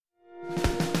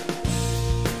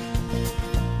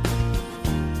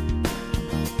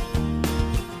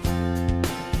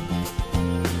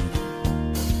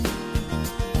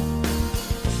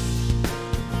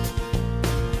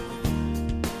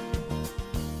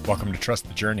Welcome to Trust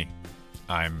the Journey.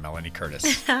 I'm Melanie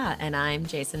Curtis. And I'm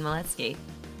Jason Moletsky.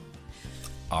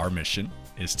 Our mission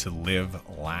is to live,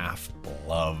 laugh,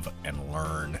 love, and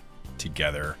learn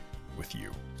together with you.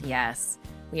 Yes,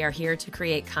 we are here to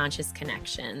create conscious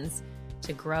connections,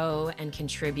 to grow and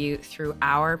contribute through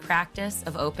our practice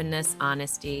of openness,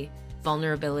 honesty,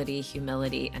 vulnerability,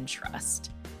 humility, and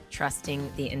trust,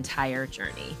 trusting the entire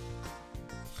journey.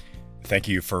 Thank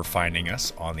you for finding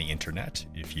us on the internet.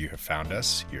 If you have found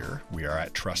us here, we are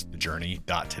at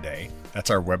trustthejourney.today. That's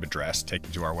our web address. Take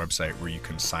you to our website where you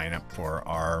can sign up for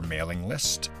our mailing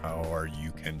list, or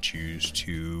you can choose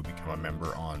to become a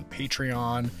member on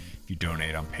Patreon. If you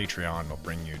donate on Patreon, it'll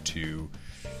bring you to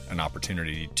an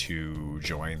opportunity to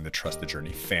join the Trust the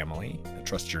Journey family. The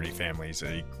Trust the Journey family is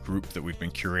a group that we've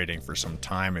been curating for some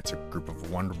time. It's a group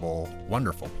of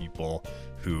wonderful people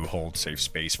who hold safe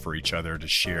space for each other to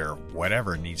share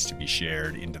whatever needs to be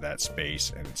shared into that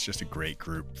space. And it's just a great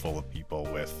group full of people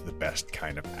with the best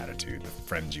kind of attitude, the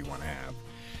friends you want to have.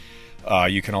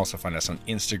 You can also find us on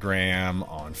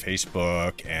Instagram, on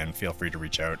Facebook, and feel free to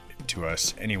reach out to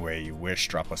us any way you wish.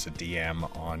 Drop us a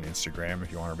DM on Instagram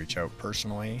if you want to reach out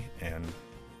personally. And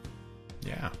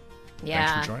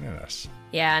thanks for joining us.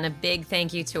 Yeah, and a big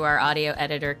thank you to our audio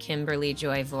editor, Kimberly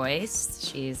Joy Voice.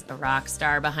 She's a rock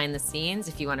star behind the scenes.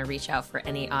 If you want to reach out for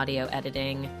any audio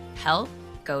editing help,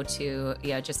 go to,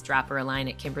 just drop her a line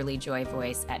at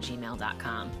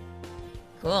kimberlyjoyvoice@gmail.com.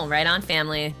 Cool, right on,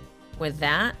 family. With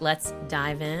that, let's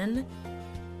dive in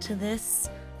to this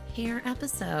here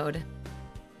episode.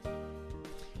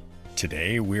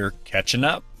 Today, we're catching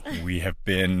up. We have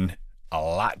been a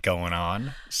lot going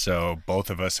on. So both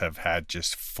of us have had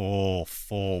just full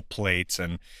plates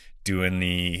and doing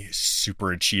the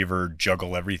super achiever,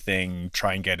 juggle everything,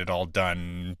 try and get it all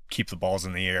done, keep the balls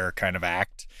in the air kind of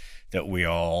act that we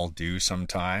all do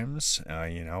sometimes.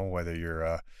 Whether you're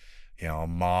a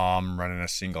mom running a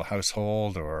single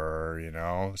household or,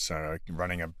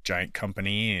 running a giant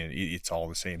company, it's all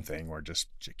the same thing. We're just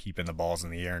keeping the balls in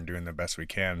the air and doing the best we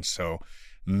can. So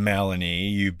Melanie,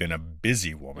 you've been a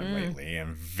busy woman lately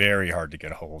and very hard to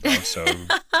get a hold of. So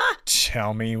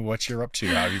tell me what you're up to.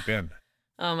 How have you been?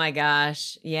 Oh my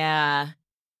gosh. Yeah.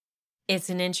 It's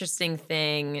an interesting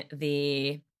thing,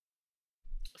 the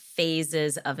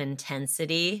phases of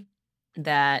intensity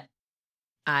that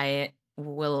I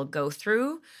will go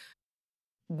through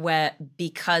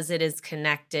because it is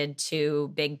connected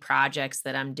to big projects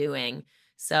that I'm doing.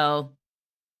 So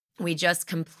we just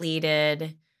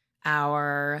completed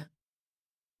our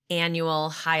annual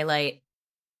Highlight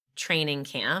training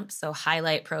camp. So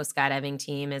Highlight Pro Skydiving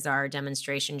Team is our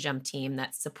demonstration jump team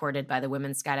that's supported by the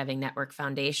Women's Skydiving Network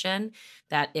Foundation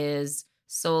that is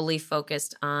solely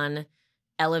focused on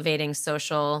elevating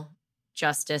social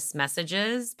justice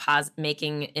messages,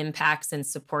 making impacts and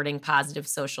supporting positive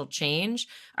social change.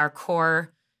 Our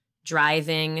core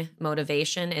driving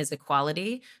motivation is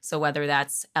equality. So whether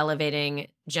that's elevating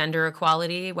gender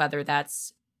equality, whether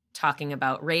that's talking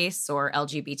about race or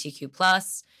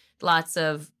LGBTQ+, lots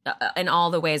of, in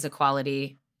all the ways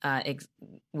equality,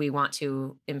 we want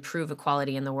to improve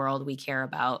equality in the world. We care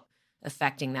about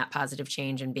affecting that positive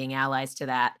change and being allies to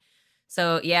that.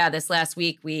 So this last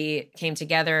week we came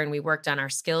together and we worked on our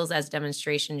skills as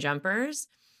demonstration jumpers.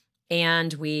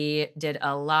 And we did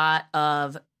a lot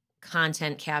of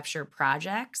content capture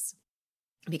projects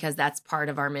because that's part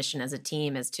of our mission as a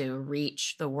team, is to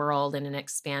reach the world in an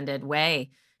expanded way.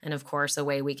 And of course, a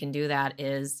way we can do that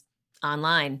is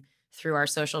online through our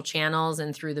social channels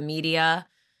and through the media,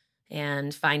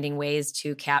 and finding ways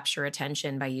to capture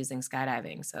attention by using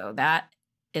skydiving. So that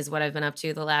is what I've been up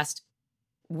to the last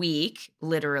week,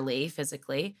 literally,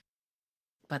 physically.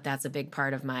 But that's a big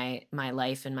part of my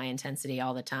life and my intensity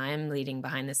all the time, leading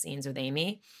behind the scenes with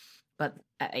Amy. But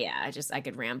I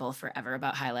could ramble forever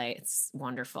about Highlight. It's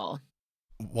wonderful.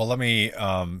 Well, let me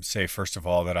say, first of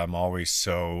all, that I'm always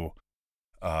so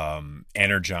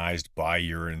energized by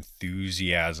your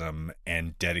enthusiasm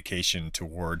and dedication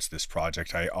towards this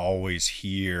project. I always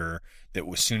hear that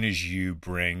as soon as you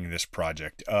bring this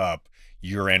project up,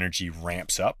 your energy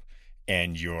ramps up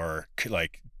and you're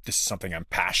like, this is something I'm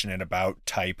passionate about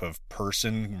type of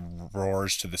person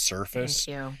roars to the surface.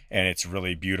 Thank you. And it's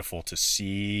really beautiful to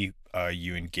see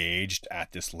you engaged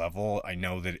at this level. I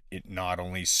know that it not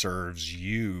only serves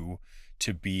you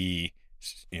to be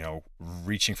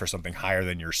reaching for something higher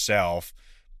than yourself,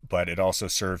 but it also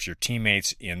serves your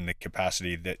teammates in the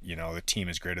capacity that, the team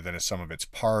is greater than the sum of its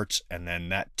parts. And then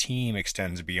that team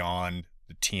extends beyond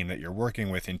the team that you're working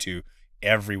with into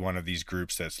every one of these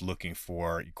groups that's looking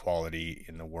for equality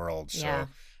in the world. So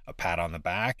a pat on the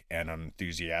back and an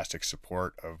enthusiastic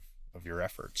support of your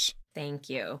efforts. Thank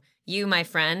you. You, my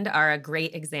friend, are a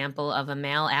great example of a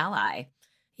male ally.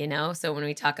 So when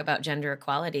we talk about gender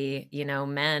equality,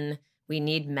 men, we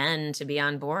need men to be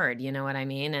on board. You know what I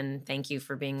mean? And thank you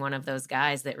for being one of those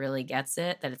guys that really gets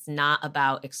it, that it's not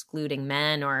about excluding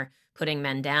men or putting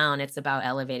men down. It's about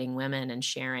elevating women and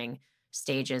sharing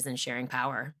stages and sharing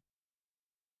power.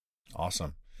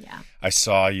 Awesome. Yeah. I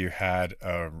saw you had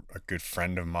a good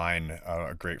friend of mine,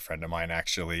 a great friend of mine,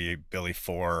 actually, Billy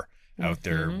Four, out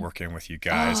there working with you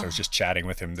guys. I was just chatting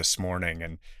with him this morning,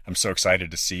 and I'm so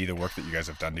excited to see the work that you guys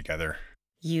have done together.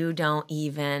 You don't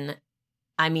even,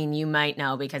 you might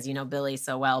know because you know Billy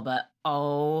so well, but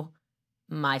oh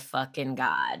my fucking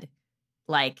God.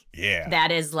 Yeah.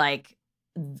 That is like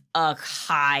a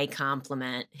high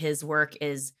compliment. His work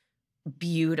is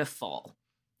beautiful.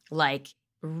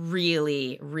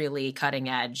 Really, really cutting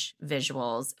edge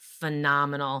visuals,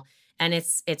 phenomenal. And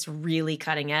it's really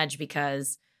cutting edge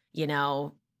because,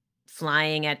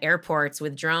 flying at airports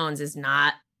with drones is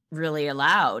not really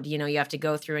allowed. You have to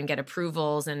go through and get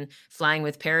approvals, and flying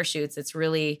with parachutes, it's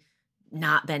really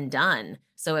not been done.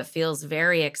 So it feels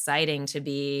very exciting to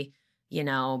be,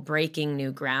 breaking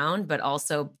new ground, but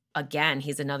also, again,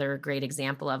 he's another great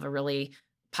example of a really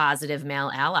positive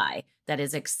male ally that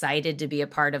is excited to be a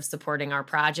part of supporting our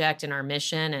project and our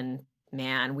mission. And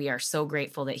man, we are so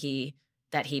grateful that he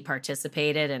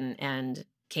participated and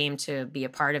came to be a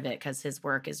part of it, because his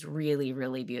work is really,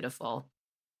 really beautiful.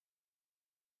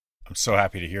 I'm so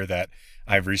happy to hear that.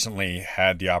 I've recently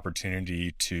had the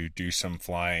opportunity to do some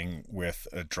flying with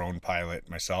a drone pilot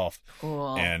myself.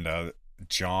 Cool. And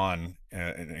John,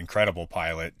 an incredible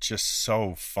pilot, just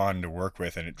so fun to work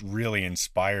with. And it really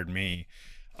inspired me.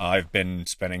 I've been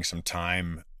spending some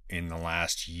time in the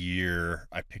last year.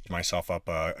 I picked myself up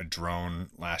a drone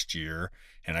last year,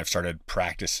 and I've started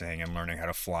practicing and learning how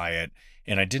to fly it.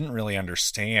 And I didn't really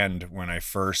understand when I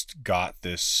first got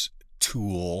this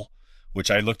tool,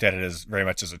 which I looked at it as very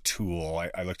much as a tool.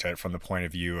 I looked at it from the point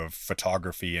of view of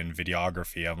photography and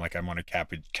videography. I'm like, I want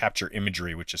to capture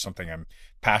imagery, which is something I'm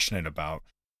passionate about.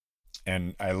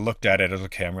 And I looked at it as,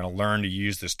 okay, I'm going to learn to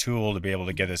use this tool to be able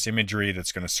to get this imagery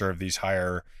that's going to serve these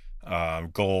higher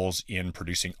goals in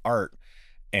producing art.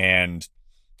 And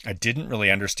I didn't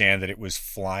really understand that it was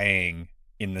flying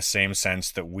in the same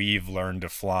sense that we've learned to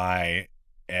fly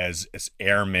as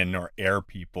airmen or air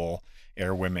people,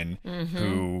 air women,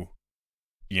 who,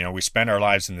 we spend our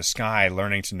lives in the sky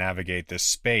learning to navigate this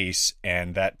space,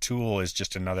 and that tool is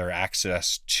just another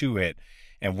access to it.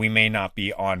 And we may not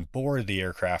be on board the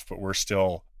aircraft, but we're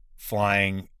still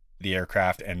flying the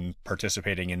aircraft and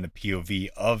participating in the POV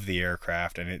of the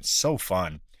aircraft. And it's so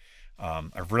fun.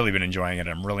 I've really been enjoying it.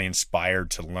 I'm really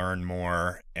inspired to learn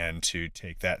more and to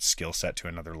take that skill set to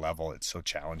another level. It's so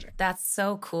challenging. That's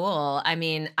so cool.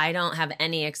 I don't have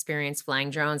any experience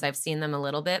flying drones. I've seen them a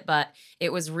little bit, but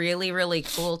it was really, really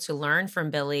cool to learn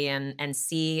from Billy and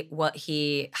see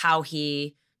how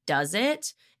he does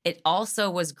it. It also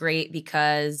was great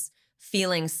because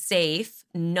feeling safe,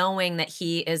 knowing that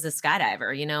he is a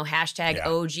skydiver, hashtag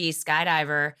OG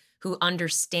skydiver, who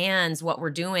understands what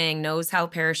we're doing, knows how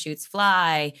parachutes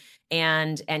fly,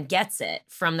 and gets it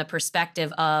from the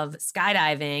perspective of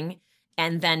skydiving,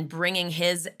 and then bringing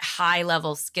his high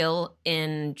level skill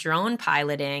in drone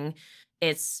piloting.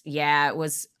 It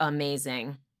was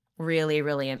amazing. Really,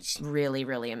 really, really,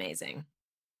 really amazing.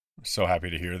 I'm so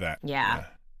happy to hear that. Yeah.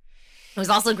 It was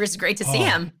also just great to see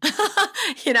him.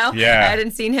 Yeah. I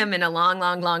hadn't seen him in a long,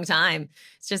 long, long time.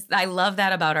 It's just, I love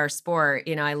that about our sport.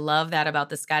 I love that about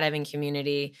the skydiving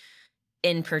community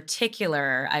in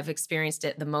particular. I've experienced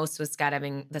it the most with the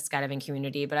skydiving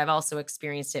community, but I've also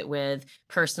experienced it with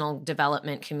personal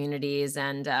development communities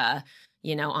and,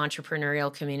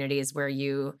 entrepreneurial communities where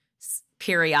you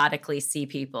periodically see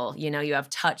people, you have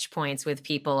touch points with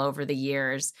people over the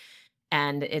years.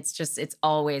 And it's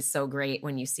always so great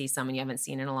when you see someone you haven't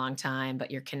seen in a long time, but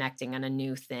you're connecting on a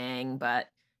new thing, but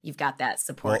you've got that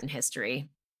support and history.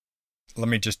 Let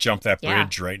me just jump that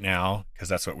bridge right now, because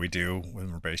that's what we do when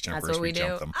we're base jumpers. That's what we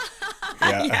jump do. them.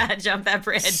 Yeah, jump that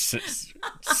bridge.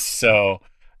 So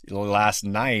last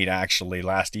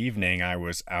evening, I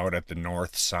was out at the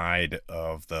north side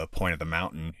of the point of the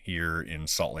mountain here in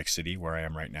Salt Lake City, where I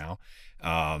am right now,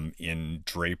 in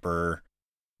Draper.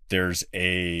 There's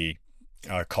a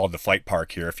called the Flight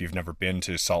Park here. If you've never been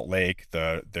to Salt Lake,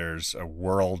 there's a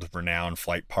world-renowned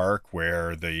flight park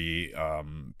where the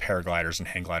paragliders and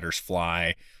hang gliders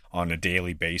fly on a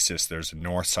daily basis. There's a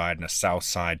north side and a south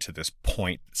side to this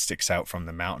point that sticks out from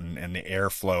the mountain, and the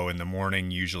airflow in the morning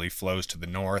usually flows to the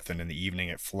north, and in the evening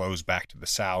it flows back to the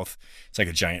south. It's like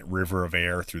a giant river of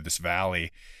air through this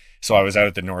valley. So I was out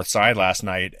at the north side last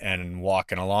night and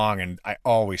walking along, and I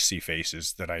always see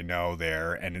faces that I know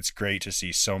there. And it's great to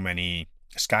see so many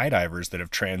skydivers that have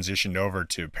transitioned over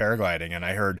to paragliding. And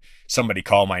I heard somebody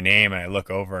call my name, and I look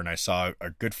over and I saw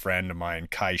a good friend of mine,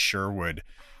 Kai Sherwood,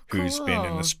 who's been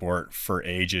in the Cool. sport for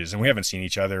ages. And we haven't seen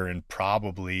each other in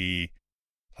probably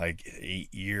like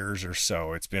 8 years or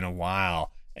so. It's been a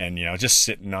while. And, just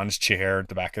sitting on his chair at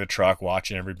the back of the truck,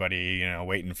 watching everybody,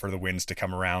 waiting for the winds to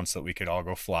come around so that we could all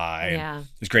go fly. And Yeah.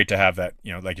 it's great to have that,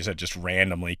 like you said, just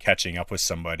randomly catching up with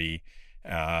somebody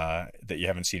that you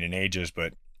haven't seen in ages.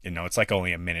 But, it's like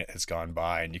only a minute has gone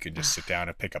by and you can just sit down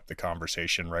and pick up the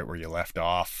conversation right where you left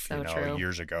off, So true.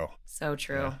 years ago. So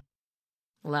true. Yeah.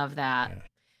 Love that. Yeah.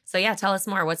 So yeah, tell us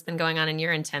more. What's been going on in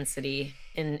your intense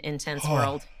Oh.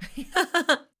 world?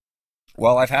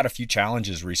 Well, I've had a few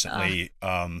challenges recently.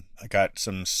 I got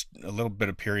a little bit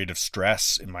of period of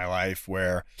stress in my life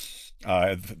where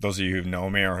those of you who know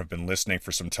me or have been listening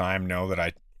for some time know that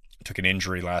I took an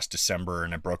injury last December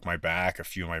and I broke my back. A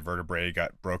few of my vertebrae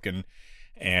got broken,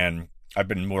 and I've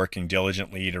been working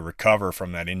diligently to recover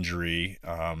from that injury.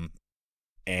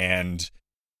 And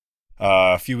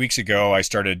a few weeks ago, I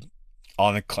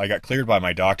got cleared by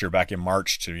my doctor back in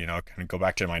March to, kind of go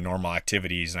back to my normal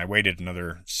activities. And I waited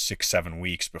another 6-7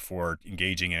 weeks before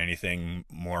engaging in anything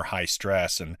more high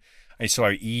stress. And so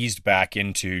I eased back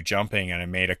into jumping, and I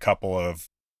made a couple of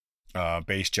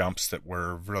base jumps that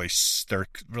were they're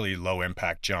really low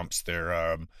impact jumps.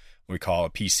 They're we call a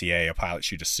PCA, a pilot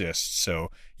chute assist.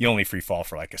 So you only free fall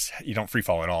for you don't free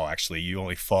fall at all. Actually, you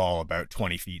only fall about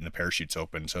 20 feet and the parachute's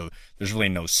open. So there's really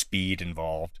no speed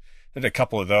involved. Did a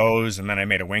couple of those, and then I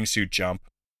made a wingsuit jump,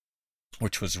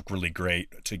 which was really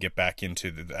great to get back into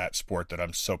that sport that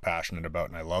I'm so passionate about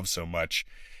and I love so much.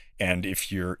 And if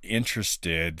you're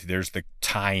interested, there's the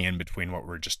tie-in between what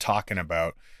we're just talking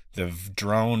about. The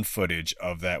drone footage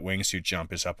of that wingsuit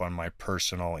jump is up on my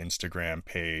personal Instagram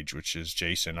page, which is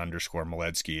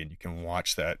Jason_Maletsky, and you can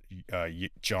watch that.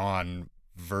 John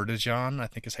Verdejan, I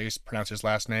think is how you pronounce his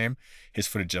last name. His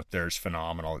footage up there is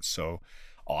phenomenal. It's so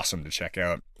awesome to check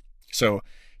out. So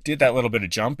did that little bit of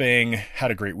jumping,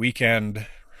 had a great weekend.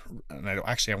 And I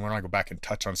want to go back and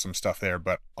touch on some stuff there,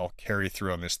 but I'll carry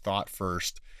through on this thought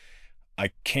first.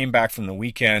 I came back from the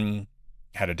weekend,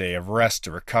 had a day of rest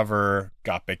to recover,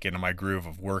 got back into my groove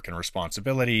of work and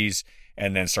responsibilities,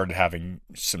 and then started having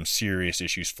some serious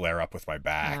issues flare up with my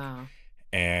back. Wow.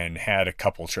 And had a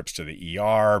couple trips to the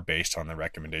ER based on the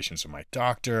recommendations of my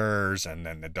doctors. And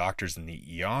then the doctors in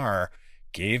the ER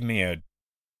gave me a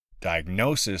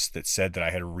diagnosis that said that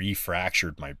I had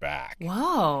refractured my back.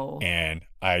 Whoa. And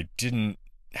I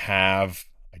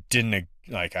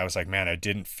was like, man, I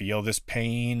didn't feel this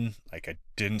pain. Like, I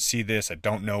didn't see this. I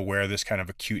don't know where this kind of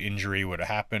acute injury would have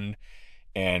happened.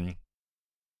 And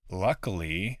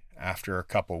luckily, after a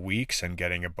couple weeks and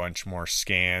getting a bunch more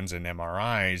scans and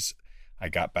MRIs, I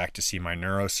got back to see my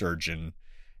neurosurgeon,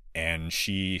 and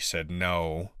she said,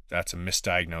 no, that's a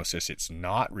misdiagnosis. It's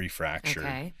not refractured.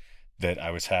 Okay. That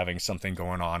I was having something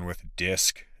going on with a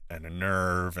disc and a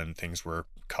nerve, and things were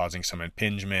causing some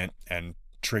impingement and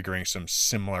triggering some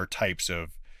similar types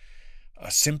of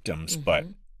symptoms, but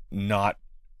not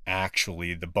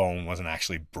actually, the bone wasn't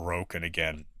actually broken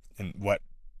again. And what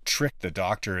tricked the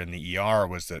doctor in the ER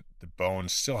was that the bone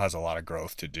still has a lot of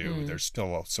growth to do. There's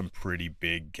still some pretty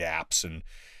big gaps and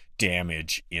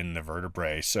damage in the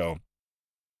vertebrae. So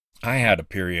I had a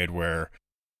period where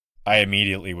I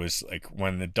immediately was like,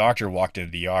 when the doctor walked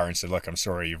into the ER and said, look, I'm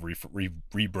sorry, you've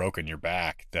re-broken your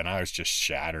back, then I was just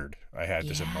shattered. I had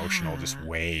this emotional just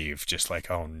wave, just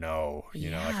like, oh no,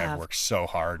 like I've worked so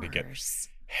hard to get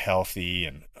healthy,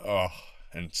 and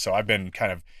so I've been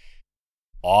kind of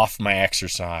off my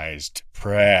exercise,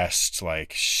 depressed,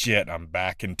 like shit, I'm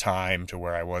back in time to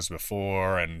where I was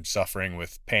before, and suffering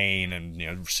with pain,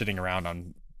 and sitting around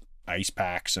on ice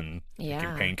packs and taking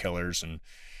painkillers and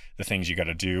the things you got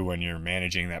to do when you're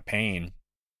managing that pain.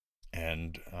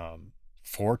 And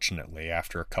fortunately,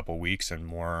 after a couple weeks and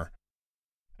more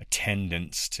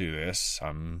attendance to this,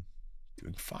 I'm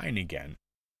doing fine again.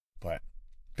 But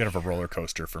a bit of a roller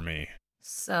coaster for me.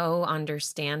 So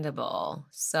understandable.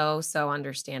 So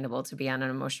understandable to be on an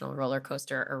emotional roller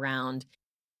coaster around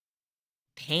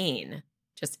pain.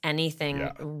 Just anything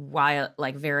while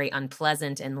like very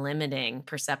unpleasant and limiting,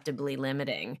 perceptibly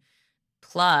limiting.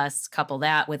 Plus, couple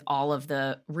that with all of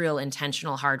the real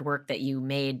intentional hard work that you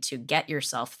made to get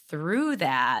yourself through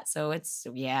that. So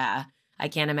I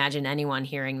can't imagine anyone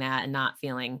hearing that and not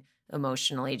feeling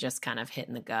emotionally just kind of hit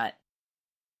in the gut.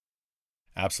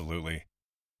 Absolutely.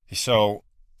 So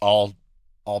I'll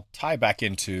I'll tie back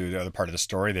into the other part of the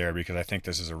story there because I think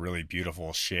this is a really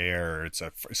beautiful share.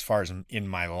 As far as in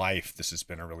my life, this has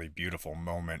been a really beautiful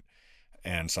moment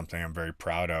and something I'm very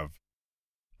proud of.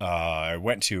 I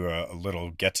went to a little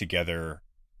get together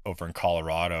over in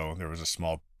Colorado. There was a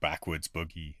small backwoods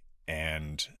boogie,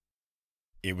 and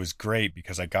it was great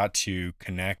because I got to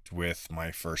connect with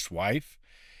my first wife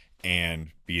and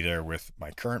be there with my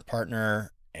current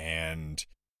partner and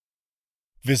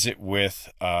visit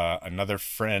with another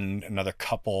friend, another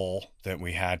couple that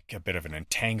we had a bit of an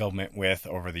entanglement with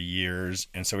over the years.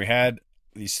 And so we had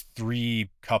these three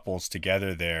couples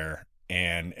together there,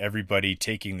 and everybody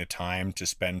taking the time to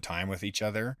spend time with each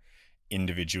other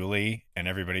individually, and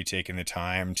everybody taking the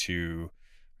time to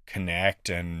connect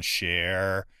and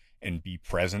share and be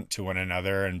present to one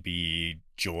another and be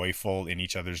joyful in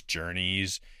each other's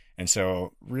journeys. And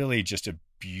so really just a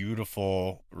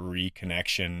beautiful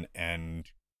reconnection. And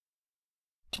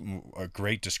a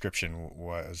great description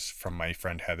was from my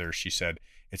friend Heather. She said,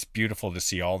 it's beautiful to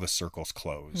see all the circles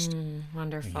closed.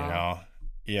 Wonderful. You know?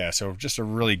 Yeah. So just a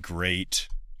really great,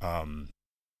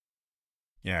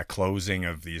 closing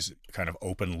of these kind of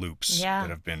open loops that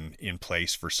have been in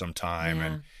place for some time,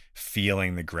 and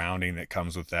feeling the grounding that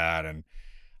comes with that. And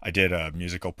I did a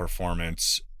musical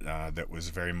performance that was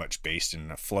very much based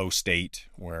in a flow state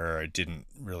where I didn't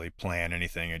really plan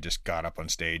anything. I just got up on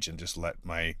stage and just let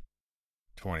my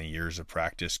 20 years of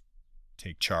practice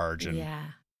take charge,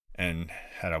 and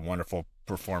had a wonderful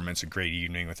performance, a great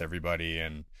evening with everybody,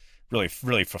 and really,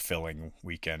 really fulfilling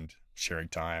weekend, sharing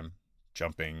time,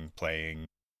 jumping, playing.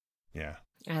 Yeah.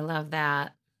 I love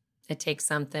that. It takes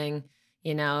something,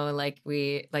 like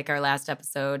our last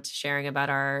episode, sharing about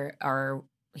our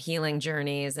healing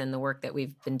journeys and the work that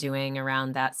we've been doing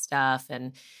around that stuff.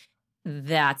 And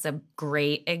that's a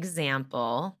great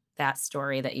example, that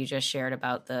story that you just shared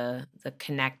about the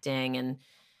connecting and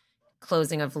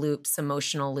closing of loops,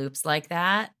 emotional loops like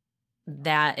that.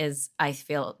 That is, I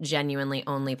feel, genuinely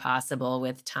only possible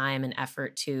with time and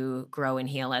effort to grow and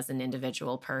heal as an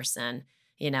individual person.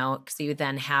 So you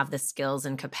then have the skills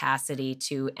and capacity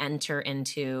to enter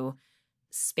into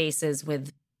spaces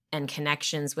with and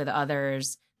connections with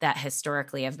others that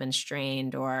historically have been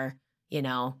strained or,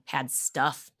 had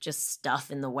stuff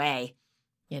in the way,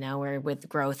 where with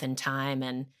growth and time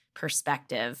and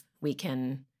perspective, we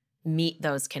can meet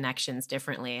those connections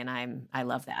differently. And I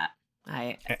love that.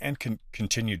 And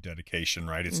continued dedication,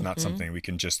 right? It's not something we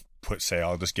can just say,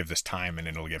 I'll just give this time and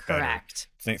it'll get Correct.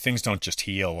 better. Things don't just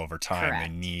heal over time.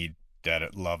 Correct. They need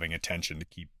that loving attention to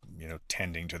keep,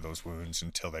 tending to those wounds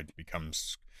until they become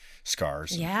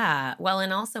scars. Yeah. Well,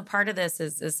 and also part of this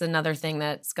is another thing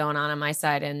that's going on my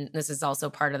side. And this is also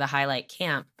part of the Highlight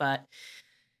Camp, but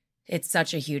it's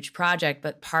such a huge project.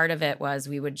 But part of it was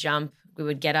we would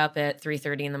get up at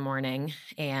 3:30 in the morning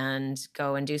and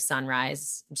go and do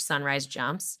sunrise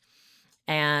jumps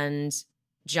and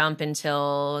jump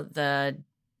until the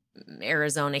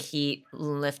Arizona heat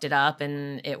lifted up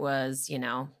and it was,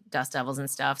 dust devils and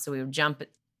stuff. So we would jump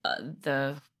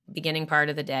the beginning part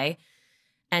of the day.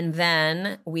 And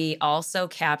then we also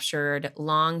captured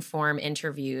long form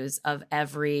interviews of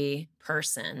every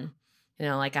person,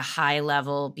 like a high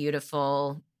level,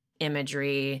 beautiful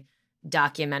imagery,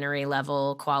 documentary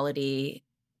level quality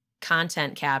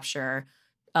content capture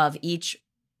of each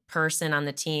person on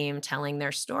the team telling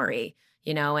their story,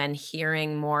 and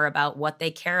hearing more about what they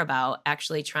care about,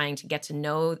 actually trying to get to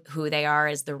know who they are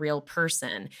as the real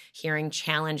person, hearing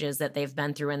challenges that they've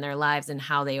been through in their lives and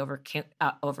how they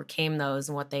overcame those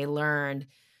and what they learned.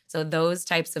 So those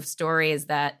types of stories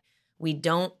that we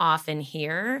don't often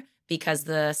hear because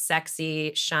the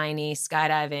sexy, shiny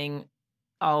skydiving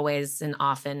always and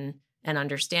often and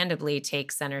understandably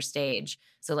takes center stage.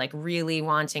 So like really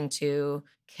wanting to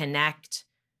connect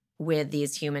with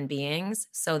these human beings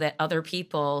so that other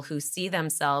people who see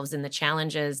themselves in the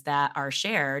challenges that are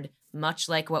shared, much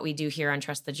like what we do here on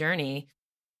Trust the Journey,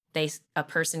 a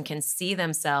person can see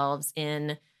themselves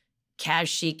in Kaz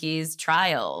Shiki's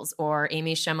trials or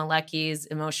Amy Shemalecki's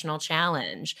emotional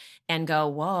challenge and go,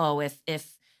 whoa,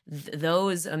 if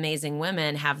those amazing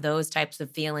women have those types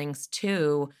of feelings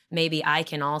too, maybe I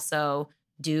can also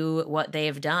do what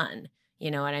they've done. You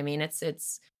know what I mean?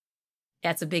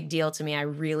 That's a big deal to me. I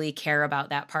really care about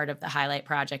that part of the Highlight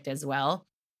Project as well.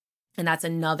 And that's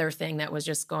another thing that was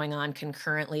just going on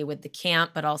concurrently with the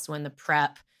camp, but also in the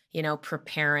prep,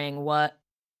 preparing what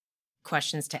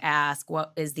questions to ask,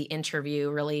 what is the interview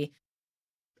really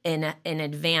in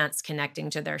advance, connecting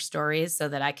to their stories so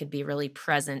that I could be really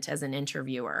present as an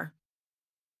interviewer.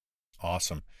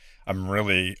 Awesome. I'm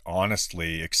really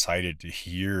honestly excited to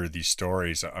hear these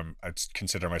stories. I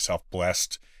consider myself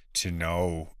blessed to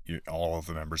know all of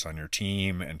the members on your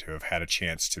team and to have had a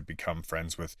chance to become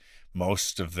friends with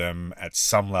most of them at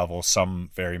some level, some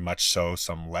very much so,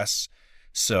 some less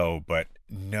so. But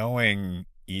knowing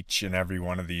each and every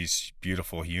one of these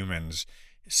beautiful humans,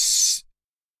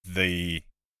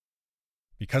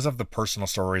 because of the personal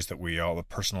stories that the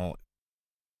personal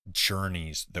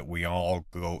journeys that we all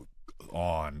go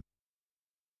on,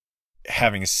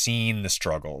 having seen the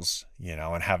struggles,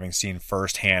 and having seen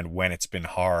firsthand when it's been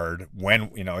hard, when,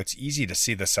 it's easy to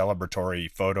see the celebratory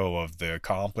photo of the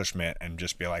accomplishment and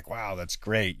just be like, wow, that's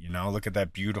great. Look at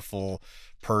that beautiful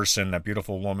person, that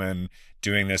beautiful woman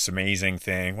doing this amazing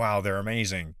thing. Wow, they're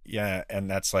amazing. Yeah. And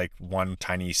that's like one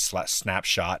tiny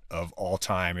snapshot of all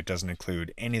time. It doesn't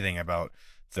include anything about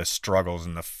the struggles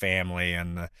and the family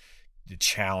and the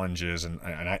challenges and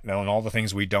all the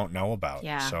things we don't know about.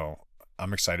 Yeah. So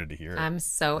I'm excited to hear it. I'm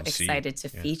so excited to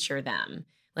feature them.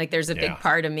 Like, there's a big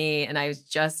part of me, and I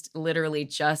was literally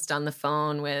just on the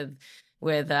phone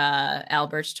with Al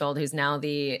Birchtold, who's now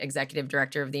the executive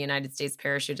director of the United States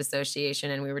Parachute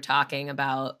Association, and we were talking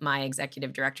about my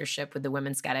executive directorship with the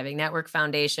Women's Skydiving Network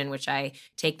Foundation, which I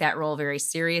take that role very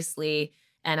seriously.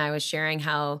 And I was sharing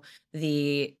how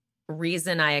the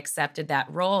reason I accepted that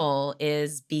role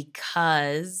is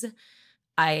because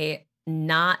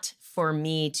not for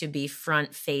me to be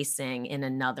front facing in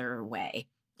another way.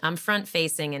 I'm front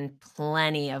facing in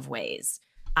plenty of ways.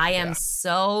 I am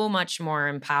so much more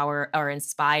empowered or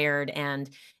inspired and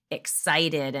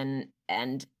excited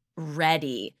and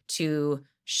ready to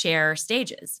share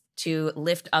stages, to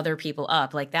lift other people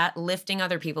up. Like, that lifting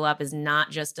other people up is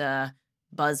not just a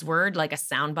buzzword, like a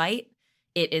soundbite.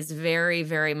 It is very,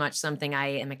 very much something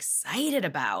I am excited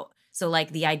about. So,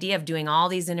 like, the idea of doing all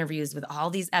these interviews with all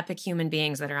these epic human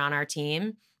beings that are on our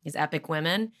team, these epic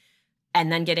women,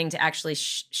 and then getting to actually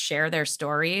share their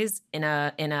stories in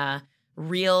a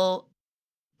real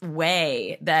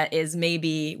way that is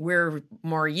maybe we're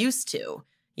more used to,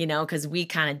 because we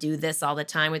kind of do this all the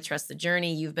time with Trust the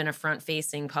Journey. You've been a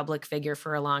front-facing public figure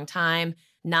for a long time.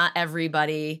 Not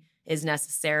everybody has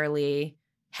necessarily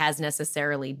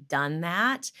done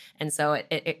that. And so it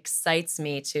excites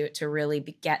me to really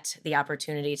get the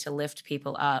opportunity to lift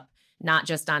people up, not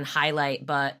just on highlight,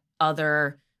 but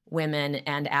other women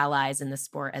and allies in the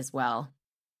sport as well.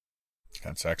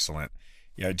 That's excellent.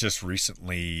 Yeah, I just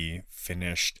recently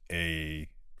finished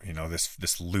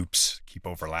this loops keep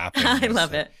overlapping. I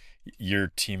love it. Your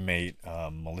teammate,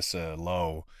 Melissa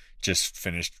Lowe, just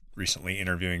finished recently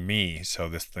interviewing me. So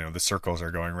the circles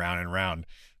are going round and round.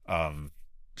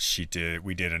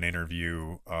 We did an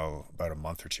interview about a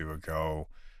month or two ago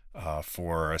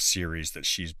for a series that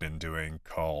she's been doing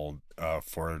called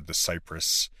for the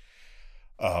Cypress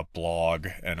blog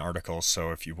and article.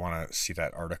 So if you want to see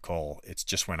that article, it's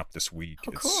just went up this week.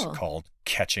 Oh, it's cool. called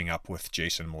Catching Up with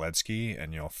Jason Maledzki,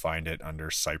 and you'll find it under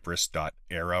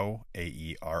cypress.aero,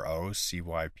 AERO,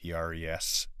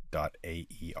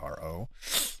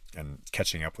 and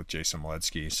Catching Up with Jason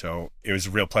Maledzki. So it was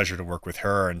a real pleasure to work with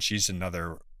her, and she's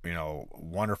another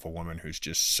wonderful woman who's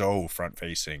just so front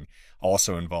facing,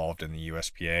 also involved in the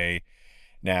USPA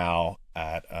now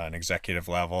at an executive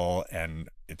level. And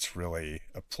it's really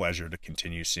a pleasure to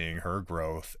continue seeing her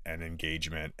growth and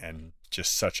engagement, and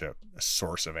just such a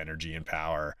source of energy and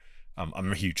power.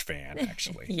 I'm a huge fan,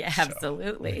 actually. Yeah,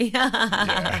 absolutely.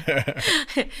 Yeah.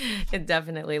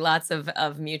 Definitely lots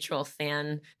of mutual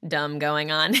fandom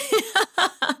going on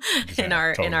in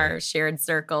our shared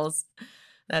circles.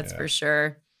 That's for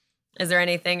sure. Is there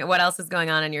anything, what else is going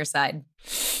on your side?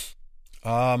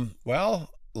 Well,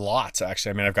 lots,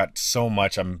 actually. I mean, I've got so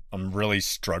much. I'm really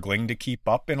struggling to keep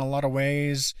up in a lot of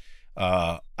ways.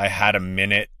 I had a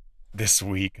minute this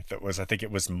week that was, I think it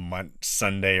was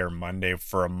Sunday or Monday,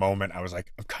 for a moment. I was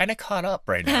like, I'm kind of caught up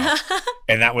right now.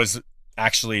 And that was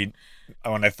actually,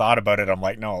 when I thought about it, I'm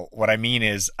like, no, what I mean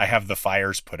is I have the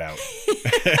fires put out.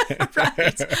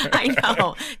 Right. I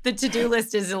know. The to-do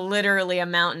list is literally a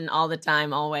mountain all the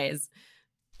time, always.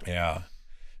 Yeah.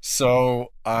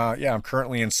 So, I'm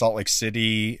currently in Salt Lake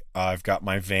City. I've got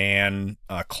my van,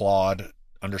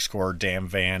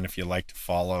 Claude_damn_van, if you like to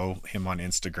follow him on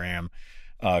Instagram.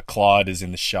 Claude is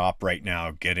in the shop right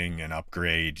now getting an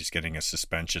upgrade, just getting a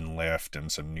suspension lift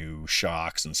and some new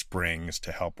shocks and springs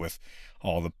to help with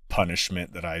all the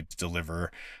punishment that I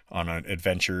deliver on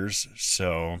adventures.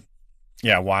 So,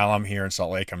 yeah, while I'm here in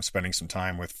Salt Lake, I'm spending some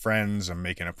time with friends. I'm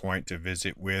making a point to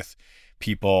visit with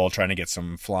people, trying to get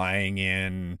some flying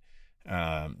in.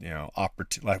 I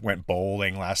went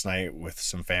bowling last night with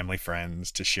some family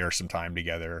friends to share some time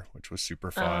together, which was super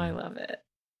fun. Oh, I love it.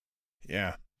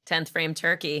 Yeah. 10th frame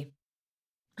turkey.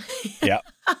 Yeah.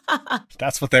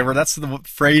 That's the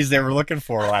phrase they were looking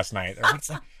for last night.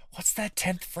 What's that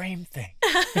 10th frame thing?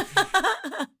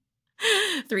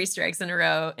 3 strikes in a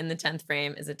row in the 10th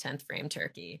frame is a 10th frame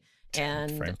turkey.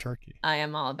 10th frame turkey. I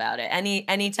am all about it.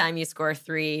 Anytime you score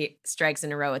 3 strikes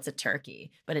in a row, it's a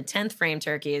turkey. But a 10th frame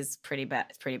turkey is pretty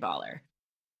baller.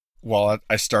 Well,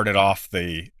 I started off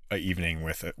the evening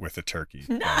with a turkey.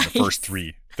 Nice. The first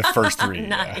three.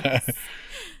 Nice.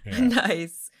 Yeah.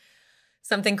 Nice.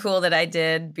 Something cool that I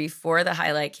did before the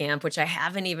highlight camp, which I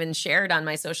haven't even shared on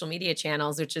my social media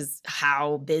channels, which is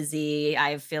how busy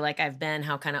I feel like I've been,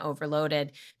 how kind of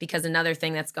overloaded. Because another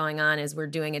thing that's going on is we're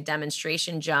doing a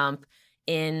demonstration jump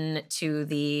into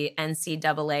the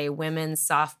NCAA Women's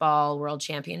Softball World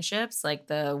Championships, like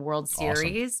the World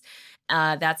Series.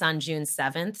 Awesome. That's on June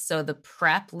 7th. So the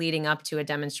prep leading up to a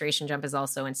demonstration jump is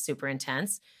also super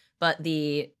intense. But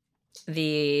the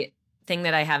thing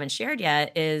that I haven't shared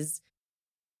yet is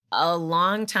a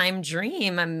long time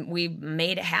dream. We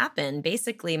made it happen.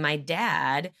 Basically, my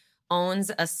dad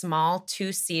owns a small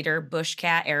 2-seater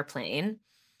Bushcat airplane.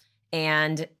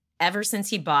 And ever since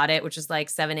he bought it, which was like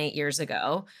 7-8 years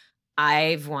ago,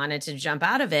 I've wanted to jump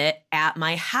out of it at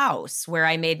my house where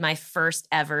I made my first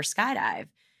ever skydive.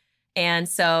 And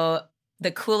so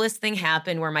the coolest thing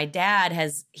happened where my dad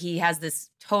has this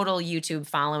total YouTube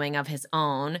following of his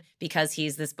own because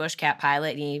he's this Bushcat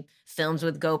pilot and he films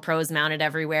with GoPros mounted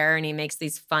everywhere and he makes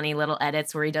these funny little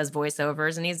edits where he does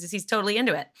voiceovers and he's totally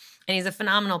into it. And he's a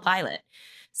phenomenal pilot.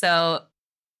 So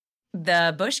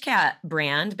the Bushcat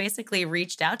brand basically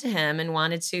reached out to him and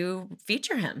wanted to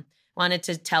feature him, wanted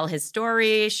to tell his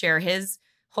story, share his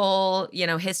whole,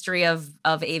 history of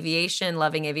aviation,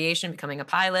 loving aviation, becoming a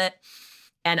pilot.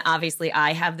 And obviously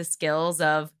I have the skills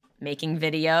of making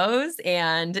videos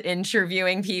and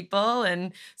interviewing people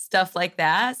and stuff like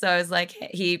that. So I was like,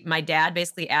 my dad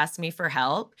basically asked me for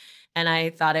help. And I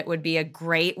thought it would be a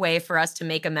great way for us to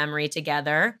make a memory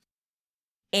together.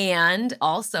 And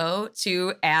also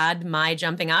to add my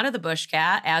jumping out of the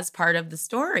Bushcat as part of the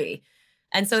story.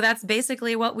 And so that's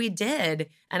basically what we did.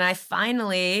 And I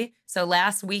finally, so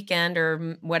last weekend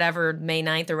or whatever, May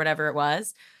 9th or whatever it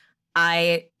was,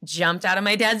 I jumped out of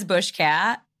my dad's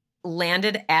Bushcat,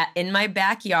 landed in my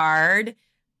backyard,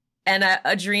 and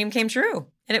a dream came true.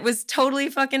 And it was totally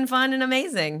fucking fun and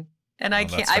amazing. And I'm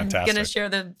going to share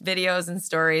the videos and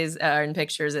stories and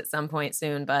pictures at some point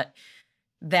soon. But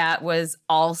that was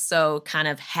also kind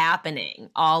of happening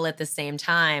all at the same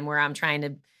time where I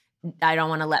don't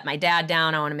want to let my dad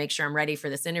down. I want to make sure I'm ready for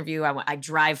this interview. I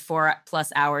drive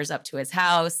 4+ hours up to his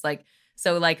house.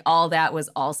 So all that was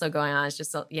also going on. It's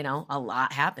just, a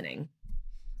lot happening.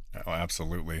 Oh,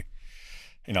 absolutely.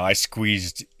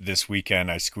 This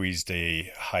weekend, I squeezed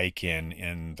a hike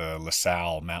in the La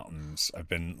Salle Mountains. I've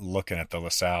been looking at the La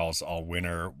Salles all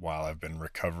winter while I've been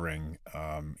recovering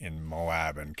in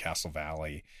Moab and Castle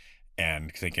Valley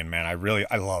and thinking, man,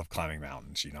 I love climbing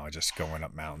mountains. Just going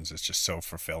up mountains is just so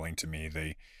fulfilling to me.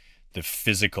 The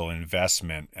physical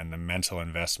investment and the mental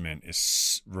investment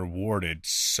is rewarded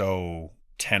so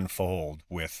tenfold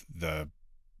with the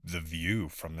view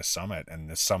from the summit, and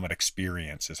the summit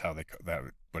experience is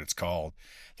what it's called.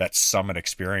 That summit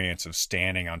experience of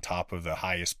standing on top of the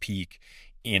highest peak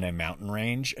in a mountain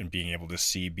range and being able to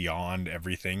see beyond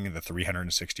everything, the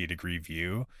 360-degree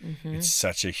view. Mm-hmm. It's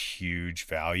such a huge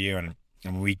value,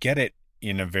 and we get it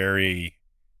in a very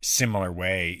similar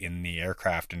way in the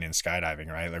aircraft and in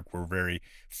skydiving, right? Like we're very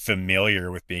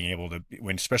familiar with being able to,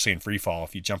 especially in free fall,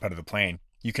 if you jump out of the plane,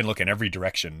 you can look in every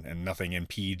direction and nothing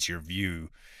impedes your view.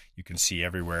 You can see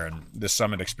everywhere. And the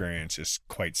summit experience is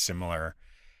quite similar.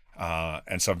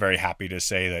 And so I'm very happy to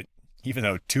say that even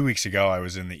though 2 weeks ago I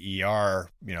was in the ER,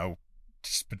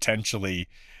 just potentially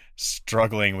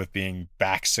struggling with being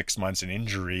back 6 months in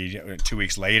injury, 2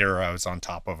 weeks later, I was on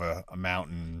top of a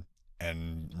mountain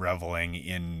and reveling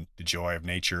in the joy of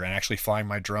nature and actually flying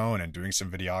my drone and doing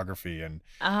some videography and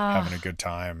having a good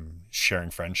time, sharing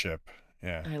friendship.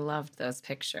 Yeah. I loved those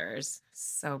pictures.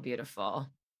 So beautiful.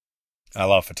 I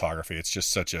love photography. It's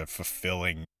just such a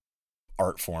fulfilling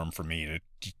art form for me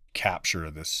to capture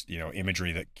this,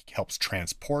 imagery that helps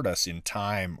transport us in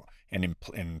time and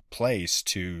in place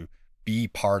to be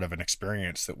part of an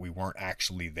experience that we weren't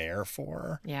actually there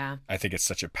for. Yeah. I think it's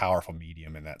such a powerful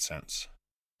medium in that sense.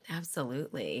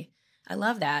 Absolutely. I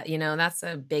love that. That's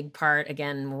a big part,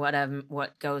 again,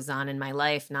 what goes on in my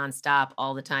life nonstop,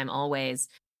 all the time, always.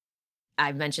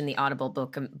 I've mentioned the Audible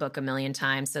book a million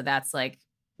times. So that's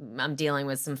I'm dealing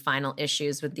with some final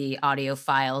issues with the audio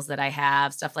files that I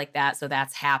have, stuff like that. So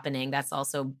that's happening. That's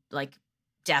also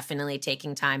definitely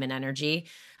taking time and energy.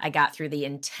 I got through the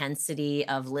intensity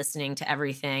of listening to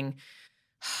everything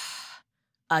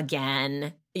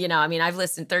again. I mean, I've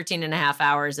listened 13 and a half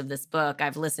hours of this book.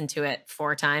 I've listened to it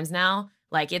 4 times now.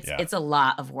 Like Yeah. it's a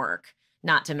lot of work,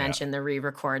 not to Yeah. mention the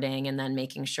re-recording and then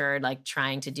making sure, like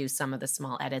trying to do some of the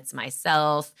small edits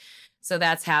myself. So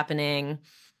that's happening.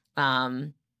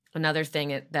 Another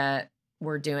thing that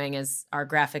we're doing is our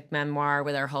graphic memoir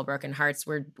with our Whole Broken Hearts,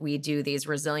 where we do these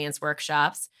resilience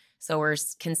workshops. So we're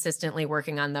consistently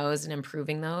working on those and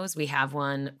improving those. We have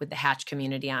one with the Hatch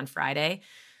community on Friday,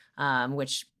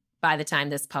 which by the time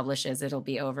this publishes, it'll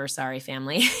be over. Sorry,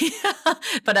 family.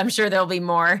 But I'm sure there'll be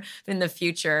more in the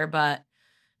future. But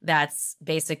that's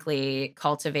basically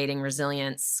cultivating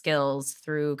resilience skills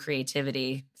through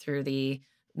creativity, through the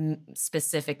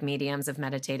specific mediums of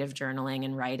meditative journaling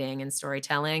and writing and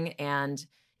storytelling and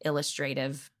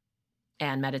illustrative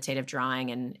and meditative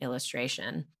drawing and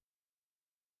illustration.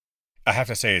 I have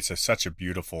to say, it's such a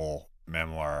beautiful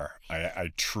memoir.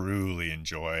 I truly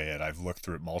enjoy it. I've looked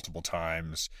through it multiple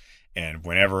times, and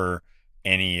whenever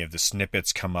any of the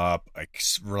snippets come up, I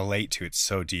relate to it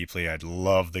so deeply. I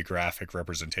love the graphic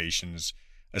representations,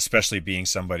 especially being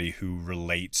somebody who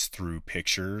relates through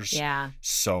pictures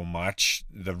so much.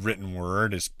 The written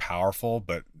word is powerful,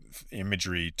 but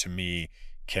imagery to me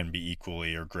can be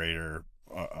equally or greater,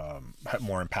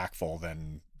 more impactful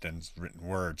than written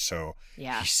word. So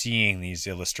seeing these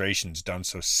illustrations done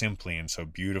so simply and so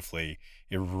beautifully,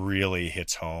 it really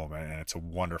hits home, and it's a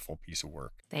wonderful piece of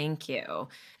work. Thank you.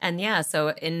 And so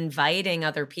inviting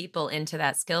other people into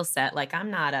that skill set, like I'm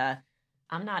not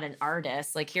an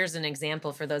artist. Like, here's an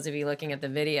example for those of you looking at the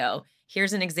video.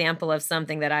 Here's an example of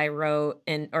something that I wrote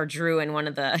or drew in one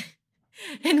of the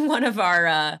in one of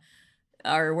our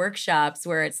workshops,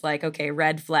 where it's like, okay,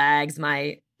 red flags,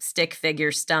 my stick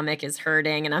figure stomach is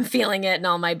hurting and I'm feeling it in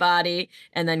all my body.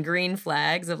 And then green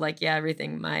flags of like,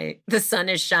 everything, the sun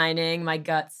is shining, my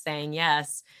gut's saying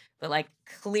yes. But like,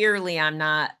 clearly I'm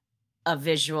not a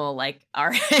visual, like,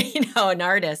 an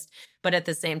artist. But at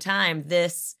the same time,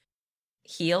 this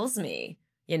heals me.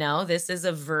 This is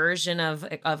a version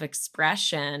of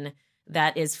expression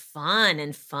that is fun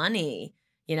and funny,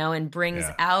 and brings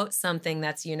out something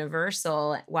that's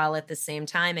universal, while at the same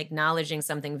time acknowledging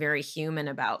something very human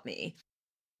about me.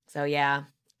 So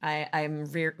I'm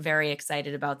very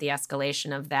excited about the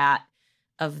escalation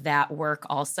of that work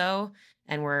also.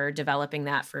 And we're developing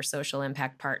that for social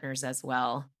impact partners as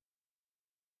well.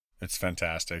 It's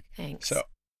fantastic. Thanks. So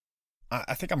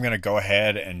I think I'm going to go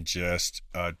ahead and just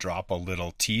drop a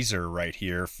little teaser right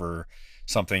here for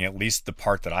something, at least the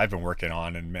part that I've been working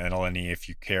on. And Melanie, if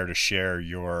you care to share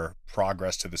your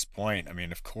progress to this point, I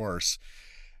mean, of course,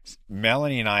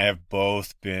 Melanie and I have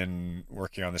both been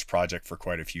working on this project for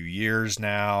quite a few years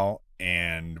now,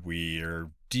 and we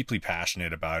are deeply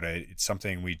passionate about it. It's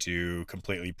something we do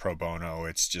completely pro bono.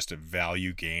 It's just a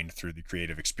value gained through the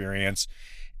creative experience.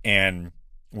 And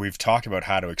we've talked about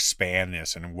how to expand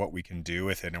this and what we can do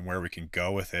with it and where we can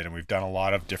go with it. And we've done a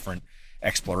lot of different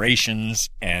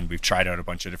explorations, and we've tried out a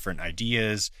bunch of different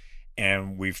ideas,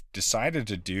 and we've decided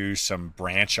to do some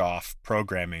branch off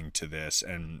programming to this.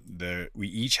 And we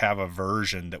each have a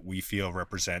version that we feel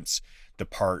represents the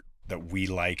part that we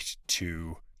liked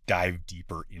to dive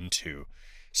deeper into.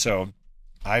 So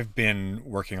I've been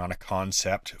working on a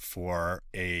concept for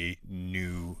a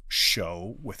new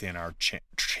show within our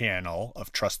channel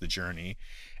of Trust the Journey.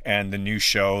 And the new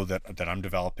show that I'm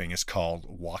developing is called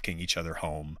Walking Each Other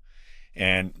Home.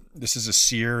 And this is a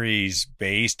series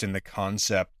based in the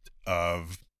concept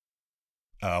of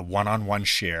one-on-one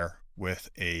share with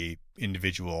a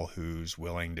individual who's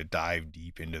willing to dive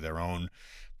deep into their own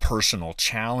personal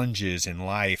challenges in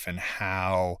life and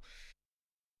how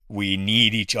we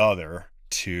need each other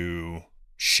to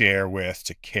share with,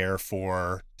 to care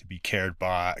for, to be cared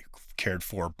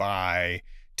for by,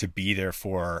 to be there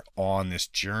for on this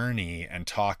journey, and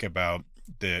talk about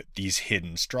these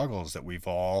hidden struggles that we've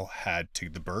all had,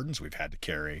 the burdens we've had to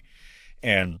carry.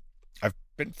 And I've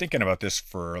been thinking about this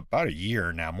for about a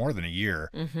year now, more than a year,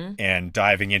 and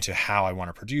diving into how I want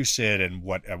to produce it and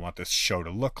what I want this show to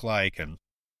look like. And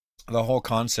the whole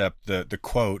concept, the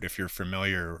quote, if you're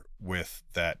familiar with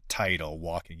that title,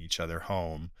 Walking Each Other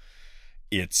Home,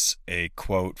 it's a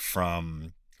quote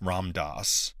from Ram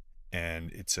Dass.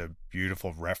 And it's a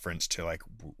beautiful reference to like,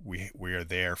 we are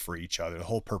there for each other. The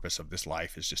whole purpose of this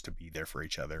life is just to be there for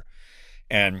each other.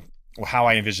 And how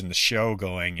I envision the show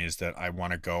going is that I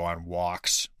want to go on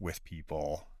walks with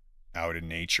people out in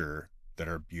nature that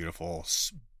are beautiful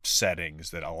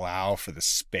settings that allow for the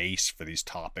space for these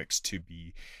topics to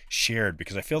be shared.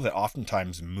 Because I feel that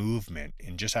oftentimes movement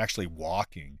and just actually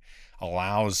walking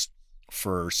allows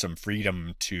for some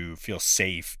freedom to feel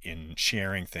safe in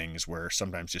sharing things, where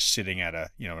sometimes just sitting at a,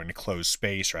 in a closed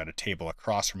space or at a table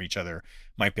across from each other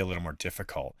might be a little more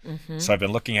difficult. So I've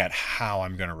been looking at how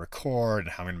I'm going to record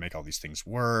and how I'm going to make all these things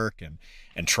work,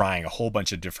 and trying a whole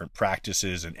bunch of different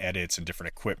practices and edits and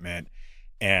different equipment.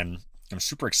 And I'm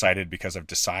super excited because I've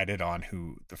decided on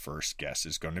who the first guest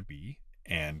is going to be,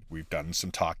 and we've done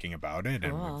some talking about it,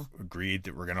 and we've agreed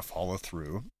that we're going to follow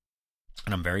through.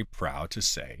 And I'm very proud to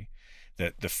say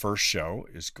that the first show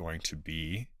is going to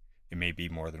be, it may be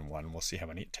more than one, we'll see how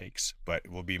many it takes, but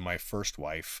it will be my first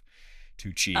wife,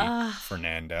 Tucci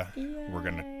Fernanda. Yay. We're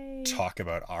going to talk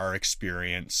about our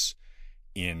experience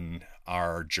in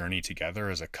our journey together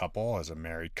as a couple, as a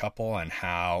married couple, and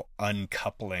how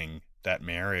uncoupling that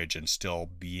marriage and still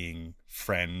being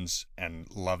friends and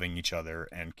loving each other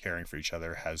and caring for each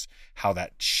other how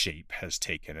that shape has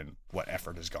taken and what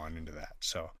effort has gone into that.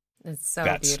 So it's so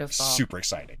that's beautiful. Super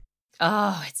exciting.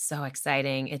 Oh, it's so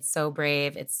exciting. It's so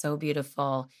brave. It's so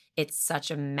beautiful. It's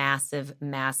such a massive,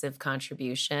 massive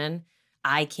contribution.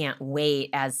 I can't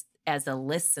wait as a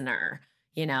listener,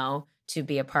 to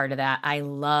be a part of that. I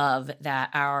love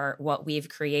that what we've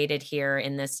created here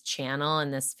in this channel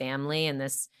and this family and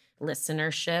this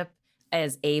listenership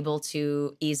is able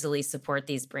to easily support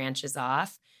these branches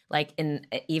off. Like, in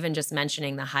even just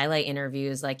mentioning the highlight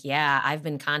interviews, like, yeah, I've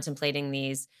been contemplating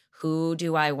these. Who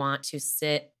do I want to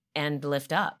sit and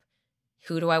lift up?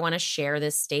 Who do I want to share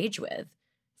this stage with?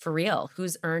 For real,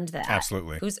 who's earned that?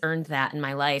 Absolutely. Who's earned that in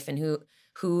my life? And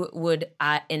who would,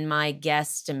 in my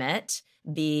guesstimate,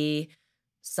 be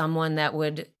someone that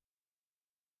would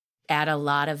add a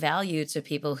lot of value to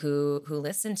people who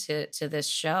listen to this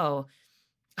show.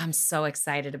 I'm so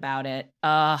excited about it.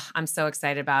 I'm so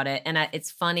excited about it. And it's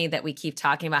funny that we keep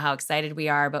talking about how excited we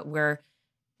are, but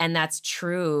and that's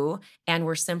true. And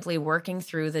we're simply working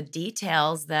through the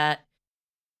details that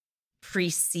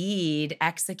precede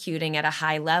executing at a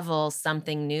high level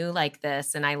something new like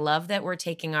this. And I love that we're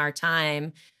taking our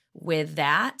time with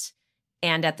that,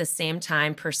 and at the same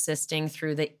time persisting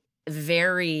through the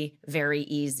very, very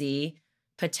easy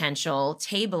potential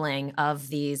tabling of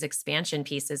these expansion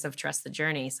pieces of Trust the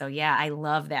Journey. So yeah, I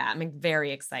love that. I'm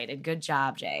very excited. Good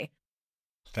job, Jay.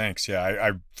 Thanks. Yeah,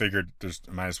 I figured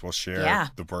I might as well share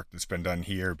the work that's been done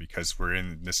here, because we're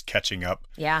in this catching up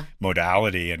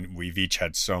modality, and we've each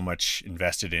had so much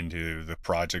invested into the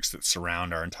projects that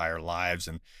surround our entire lives.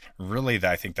 And really,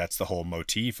 I think that's the whole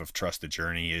motif of Trust the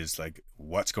Journey, is like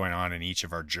what's going on in each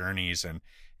of our journeys,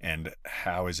 and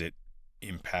how is it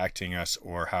impacting us,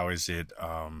 or how is it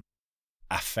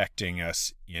affecting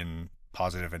us in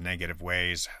positive and negative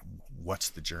ways? What's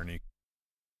the journey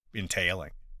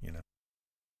entailing,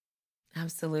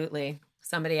 Absolutely.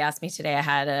 Somebody asked me today, I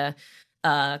had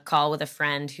a call with a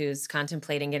friend who's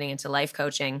contemplating getting into life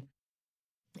coaching.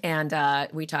 And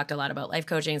we talked a lot about life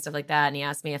coaching and stuff like that. And he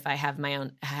asked me if I have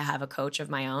a coach of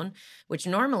my own, which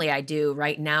normally I do.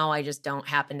 Right now, I just don't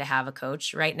happen to have a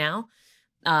coach right now.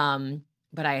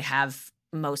 But I have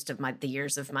most of the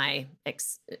years of my,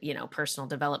 personal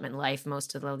development life,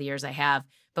 most of the years I have.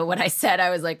 But what I said, I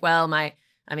was like, well,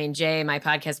 Jay, my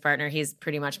podcast partner, he's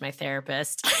pretty much my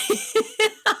therapist.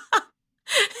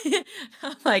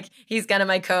 I'm like, he's kind of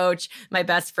my coach, my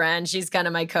best friend. She's kind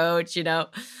of my coach,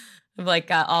 I've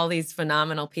got all these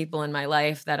phenomenal people in my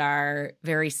life that are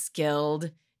very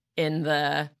skilled in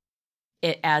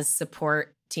as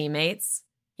support teammates.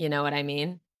 You know what I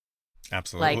mean?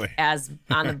 Absolutely. Like as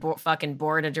on the fucking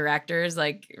board of directors,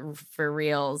 like for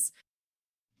reals.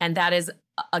 And that is,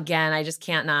 again, I just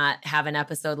can't not have an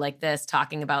episode like this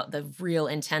talking about the real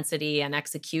intensity and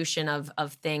execution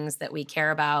of things that we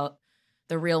care about,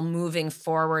 the real moving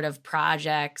forward of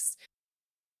projects.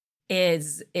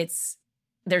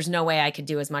 There's no way I could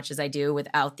do as much as I do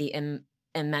without the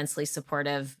immensely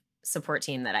supportive support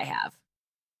team that I have.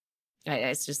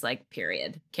 It's just like,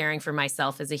 period. Caring for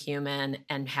myself as a human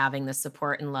and having the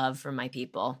support and love from my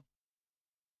people.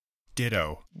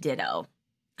 Ditto.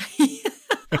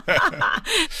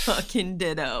 Fucking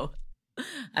ditto.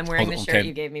 I'm wearing the shirt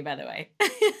you gave me, by the way.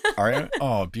 Are you?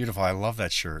 Oh, beautiful. I love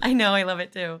that shirt. I know. I love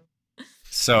it too.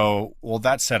 So,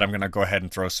 that said, I'm going to go ahead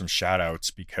and throw some shout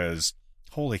outs, because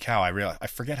holy cow, I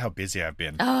forget how busy I've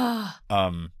been.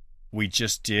 We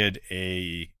just did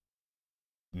a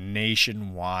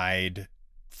nationwide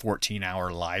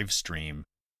 14-hour live stream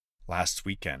last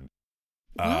weekend.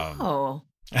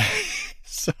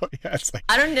 So yeah, it's like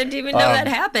I didn't even know that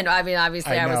happened. I mean,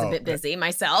 obviously I was a bit busy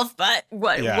myself, but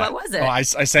what was it? Oh, I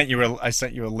sent you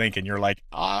a link, and you're like,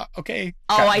 okay.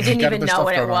 Oh, I didn't even know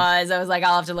what it was. I was like,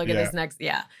 I'll have to look at this next.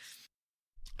 Yeah.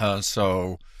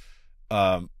 So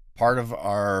part of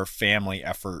our family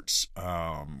efforts,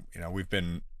 we've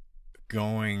been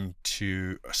going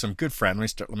to some good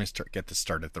friends. Let me get this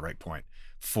started at the right point.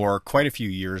 For quite a few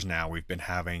years now, we've been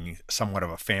having somewhat of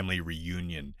a family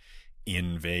reunion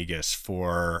in Vegas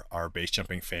for our base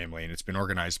jumping family, and it's been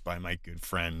organized by my good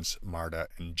friends Marta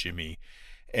and Jimmy,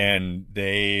 and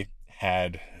they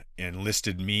had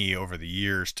enlisted me over the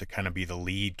years to kind of be the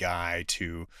lead guy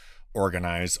to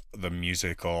organize the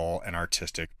musical and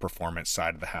artistic performance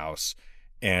side of the house.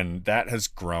 And that has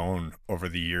grown over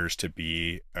the years to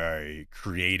be a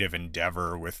creative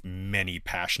endeavor with many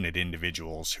passionate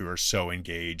individuals who are so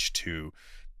engaged to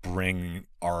bring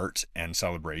art and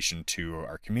celebration to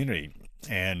our community.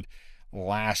 And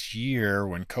last year,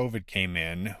 when COVID came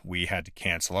in, we had to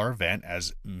cancel our event,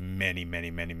 as many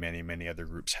other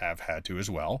groups have had to as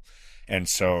well. And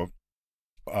so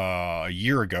a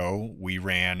year ago, we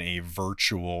ran a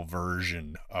virtual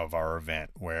version of our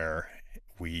event where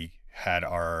we had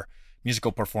our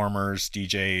musical performers,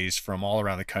 DJs from all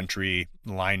around the country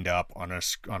lined up on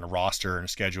a roster and a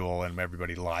schedule, and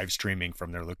everybody live streaming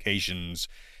from their locations,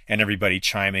 and everybody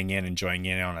chiming in and joining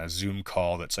in on a Zoom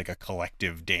call that's like a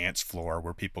collective dance floor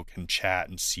where people can chat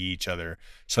and see each other.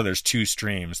 So there's two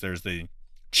streams. There's the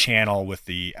channel with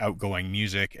the outgoing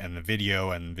music and the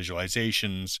video and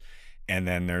visualizations, and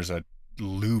then there's a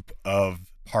loop of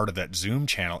part of that Zoom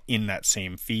channel in that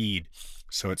same feed.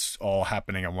 So it's all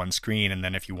happening on one screen. And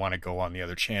then if you want to go on the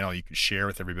other channel, you can share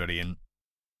with everybody. And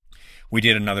we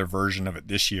did another version of it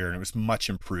this year, and it was much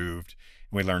improved.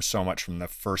 And we learned so much from the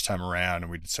first time around, and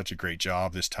we did such a great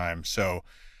job this time. So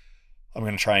I'm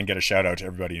going to try and get a shout out to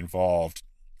everybody involved.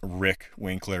 Rick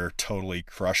Winkler totally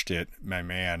crushed it, my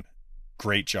man.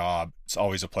 Great job. It's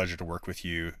always a pleasure to work with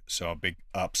you. So big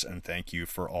ups and thank you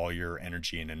for all your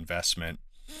energy and investment.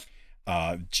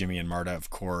 Jimmy and Marta, of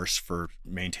course, for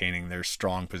maintaining their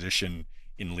strong position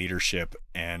in leadership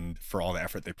and for all the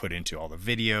effort they put into all the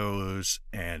videos,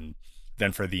 and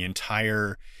then for the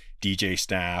entire DJ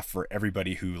staff, for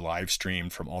everybody who live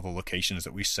streamed from all the locations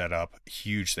that we set up.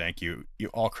 Huge thank you. You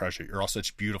all crush it. You're all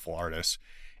such beautiful artists.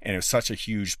 And it was such a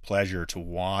huge pleasure to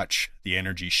watch the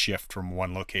energy shift from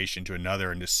one location to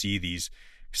another and to see these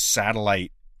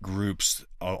satellite groups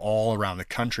all around the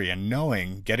country,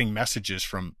 and getting messages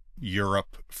from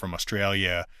Europe, from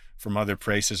Australia, from other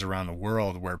places around the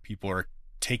world where people are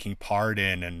taking part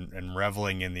in and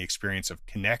reveling in the experience of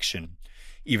connection,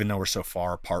 even though we're so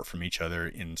far apart from each other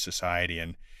in society.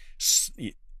 And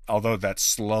although that's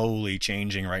slowly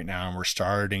changing right now and we're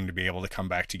starting to be able to come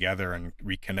back together and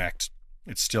reconnect,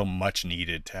 it's still much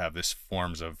needed to have this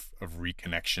forms of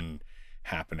reconnection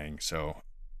happening. So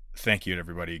thank you to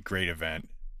everybody. Great event.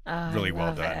 Really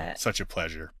well done. It. Such a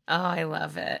pleasure. Oh, I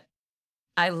love it.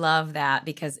 I love that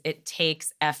because it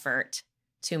takes effort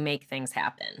to make things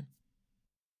happen.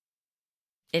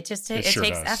 It takes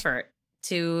effort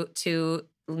to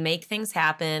make things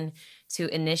happen, to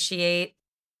initiate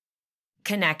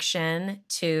connection,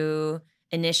 to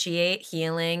initiate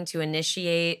healing, to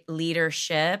initiate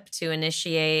leadership, to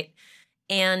initiate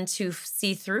and to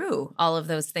see through all of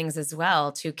those things as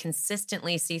well, to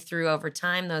consistently see through over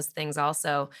time those things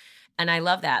also. And I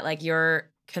love that. Like,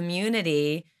 your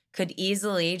community could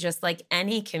easily, just like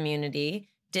any community,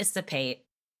 dissipate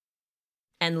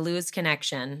and lose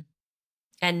connection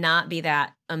and not be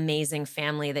that amazing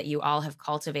family that you all have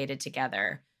cultivated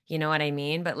together. You know what I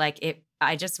mean? But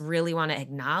I just really want to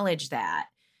acknowledge that,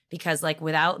 because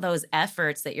without those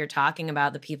efforts that you're talking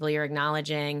about, the people you're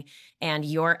acknowledging and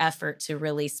your effort to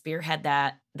really spearhead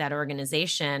that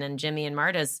organization, and Jimmy and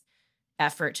Marta's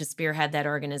effort to spearhead that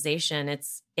organization,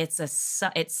 it's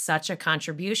such a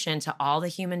contribution to all the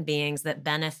human beings that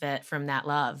benefit from that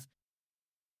love.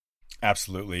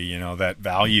 Absolutely. That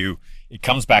value, it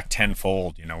comes back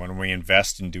tenfold, when we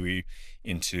invest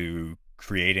into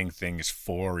creating things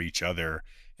for each other.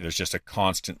 There's just a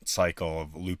constant cycle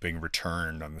of looping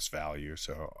return on this value.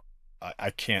 So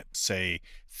I can't say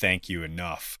thank you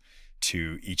enough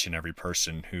to each and every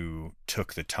person who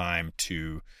took the time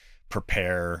to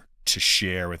prepare, to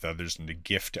share with others, and to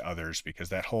gift to others, because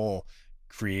that whole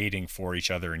creating for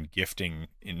each other and gifting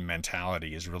in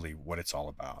mentality is really what it's all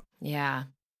about. Yeah.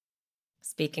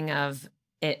 Speaking of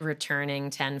it returning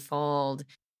tenfold,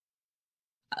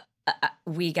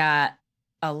 we got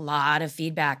a lot of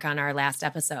feedback on our last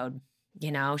episode,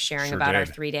 sharing about our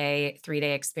three-day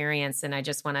experience. And I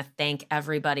just want to thank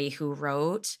everybody who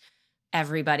wrote,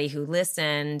 everybody who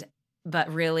listened,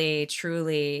 but really,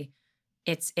 truly,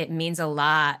 it means a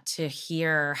lot to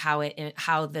hear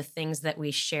how the things that we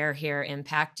share here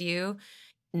impact you.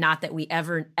 Not that we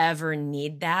ever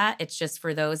need that. It's just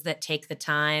for those that take the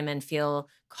time and feel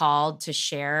called to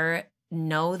share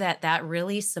know that that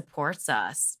really supports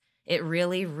us. It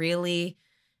really, really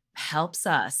helps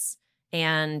us.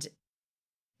 And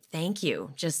thank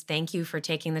you. Just thank you for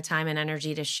taking the time and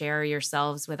energy to share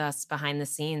yourselves with us behind the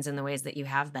scenes in the ways that you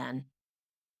have been.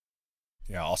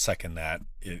 Yeah, I'll second that.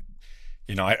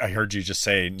 I heard you just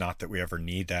say, not that we ever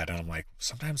need that. And I'm like,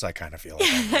 sometimes I kind of feel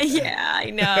like I need that. Yeah, I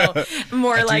know.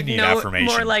 More I like do need no, affirmation.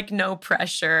 more like no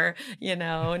pressure,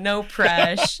 no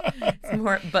press. It's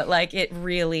more, but like it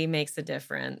really makes a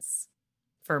difference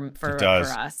for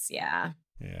us. Yeah.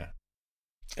 Yeah.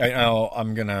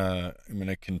 I'm gonna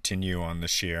continue on the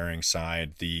sharing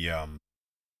side.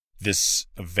 This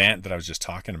event that I was just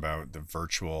talking about, the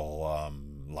virtual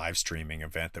live streaming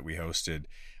event that we hosted,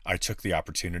 I took the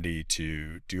opportunity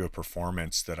to do a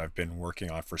performance that I've been working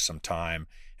on for some time.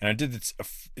 And I did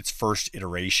its first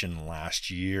iteration last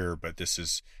year, but this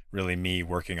is really me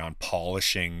working on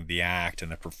polishing the act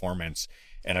and the performance.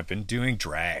 And I've been doing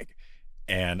drag,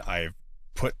 and I've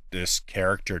put this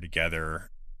character together,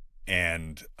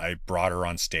 and I brought her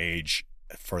on stage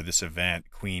for this event,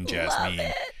 Queen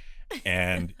Jasmine.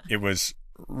 And it was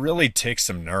really takes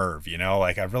some nerve,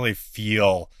 like I really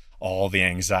feel all the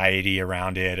anxiety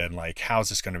around it, and like, how's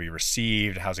this going to be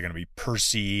received? How's it going to be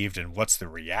perceived? And what's the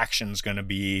reactions going to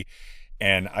be?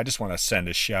 And I just want to send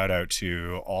a shout out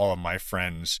to all of my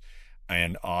friends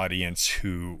and audience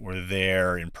who were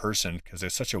there in person, because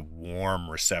there's such a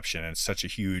warm reception and such a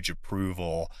huge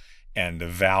approval, and the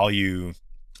value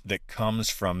that comes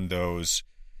from those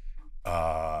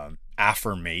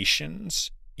affirmations.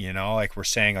 Like we're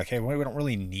saying, like, hey, well, we don't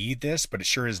really need this, but it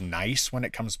sure is nice when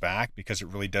it comes back, because it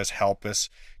really does help us.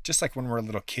 Just like when we're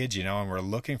little kids, and we're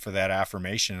looking for that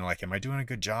affirmation, like, am I doing a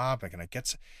good job? Like, can I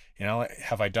get,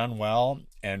 have I done well?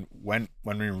 And when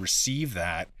we receive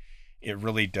that, it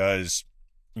really does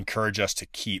encourage us to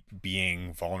keep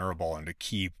being vulnerable, and to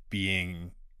keep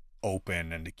being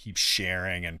open, and to keep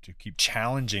sharing, and to keep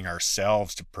challenging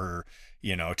ourselves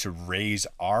to raise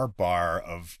our bar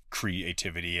of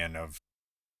creativity and of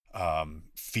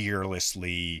fearless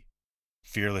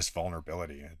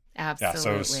vulnerability. Absolutely.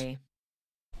 Yeah, so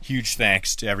huge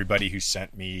thanks to everybody who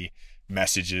sent me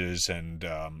messages and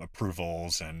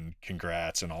approvals and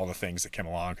congrats and all the things that came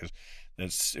along, because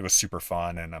it was super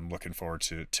fun, and I'm looking forward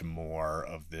to more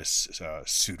of this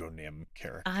pseudonym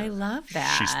character. I love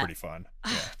that. She's pretty fun.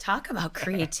 Yeah. Talk about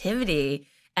creativity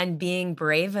and being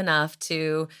brave enough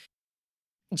to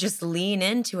just lean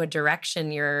into a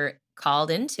direction you're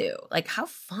called into. Like, how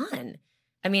fun.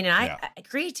 I mean,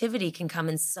 creativity can come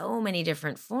in so many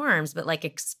different forms, but like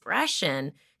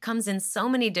expression comes in so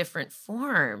many different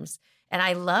forms. And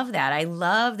I love that. I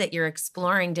love that you're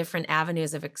exploring different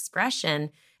avenues of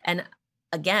expression. And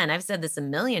again, I've said this a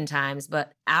million times,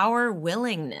 but our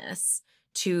willingness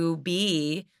to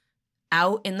be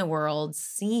out in the world,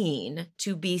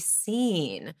 to be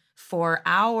seen for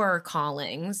our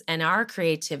callings and our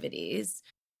creativities,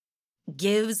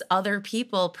 gives other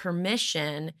people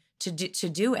permission to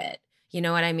do it. You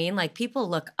know what I mean? Like, people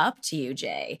look up to you,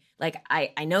 Jay. Like,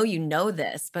 I know you know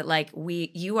this, but like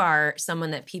you are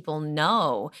someone that people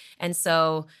know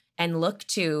and look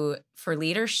to for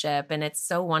leadership. And it's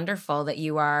so wonderful that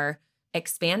you are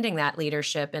expanding that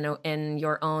leadership in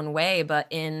your own way, but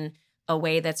in a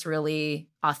way that's really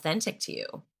authentic to you.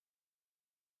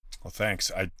 Well,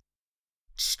 thanks. I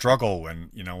struggle when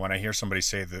I hear somebody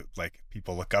say that, like,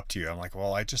 people look up to you. I'm like,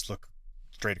 well, I just look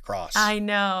straight across. I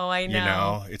know.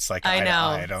 It's like, I know.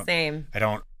 I don't, same.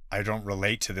 I don't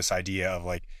relate to this idea of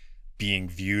like being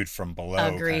viewed from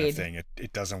below. Agreed. Kind of thing.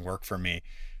 It doesn't work for me.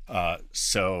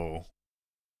 So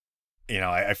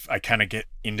I kind of get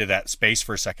into that space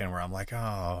for a second where I'm like,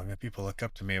 oh, people look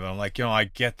up to me, but I'm like, I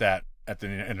get that at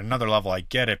another level. I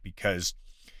get it, because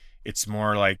it's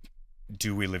more like,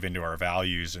 do we live into our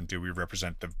values, and do we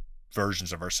represent the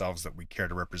versions of ourselves that we care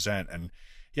to represent? And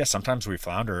yeah, sometimes we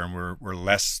flounder, and we're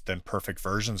less than perfect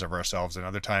versions of ourselves, and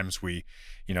other times we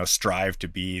strive to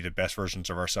be the best versions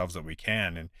of ourselves that we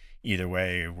can. And either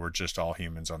way, we're just all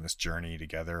humans on this journey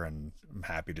together, and I'm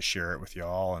happy to share it with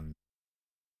y'all. And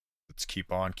let's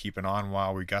keep on keeping on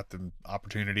while we got the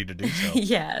opportunity to do so.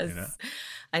 Yes.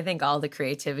 I think all the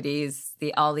creativities,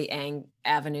 all the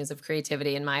avenues of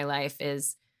creativity in my life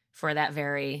is for that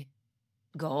very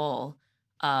goal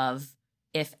of,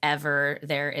 if ever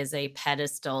there is a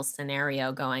pedestal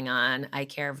scenario going on, I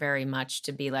care very much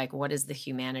to be like, what is the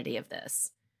humanity of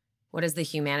this? What is the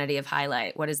humanity of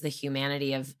Highlight? What is the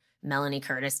humanity of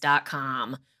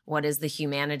MelanieCurtis.com? What is the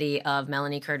humanity of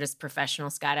Melanie Curtis, professional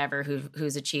skydiver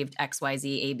who's achieved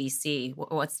XYZ ABC?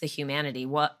 What's the humanity?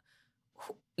 What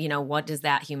does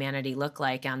that humanity look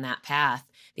like on that path?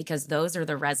 Because those are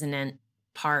the resonant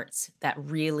parts that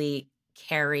really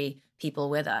carry people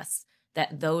with us,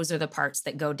 that those are the parts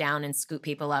that go down and scoop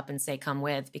people up and say, come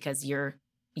with, because you're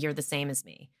the same as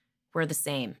me. We're the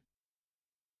same.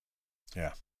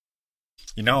 Yeah.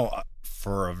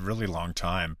 For a really long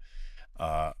time,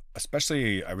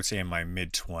 especially I would say in my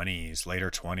mid-20s,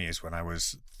 later 20s, when I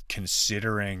was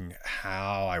considering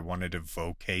how I wanted to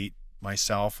vocate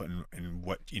myself and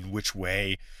in which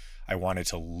way I wanted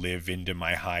to live into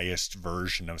my highest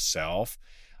version of self,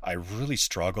 I really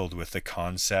struggled with the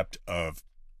concept of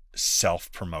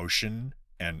self-promotion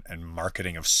and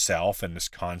marketing of self, and this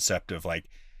concept of like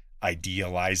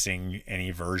idealizing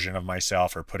any version of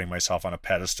myself or putting myself on a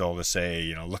pedestal to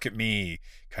say, look at me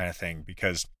kind of thing,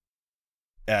 because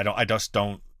I just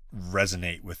don't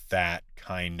resonate with that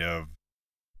kind of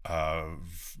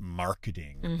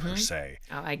marketing per se.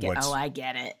 I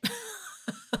get it.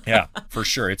 Yeah, for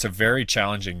sure. It's a very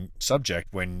challenging subject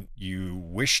when you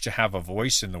wish to have a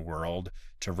voice in the world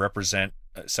to represent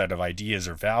a set of ideas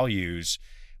or values,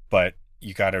 but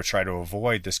you got to try to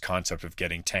avoid this concept of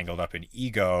getting tangled up in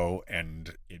ego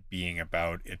and it being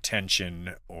about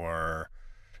attention or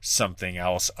something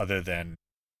else other than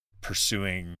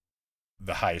pursuing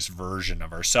the highest version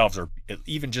of ourselves, or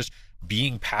even just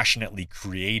being passionately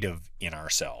creative in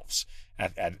ourselves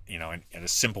at a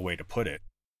simple way to put it.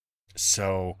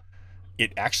 So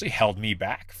it actually held me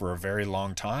back for a very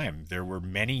long time. There were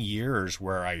many years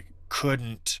where I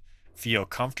couldn't feel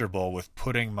comfortable with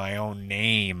putting my own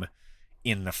name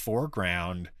in the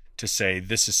foreground to say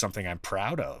this is something I'm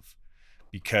proud of,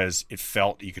 because it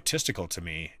felt egotistical to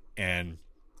me. And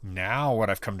now what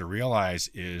I've come to realize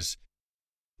is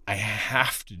I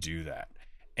have to do that.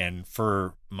 And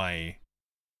for my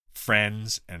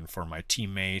friends and for my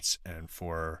teammates and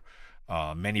for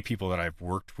many people that I've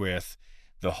worked with,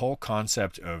 the whole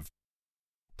concept of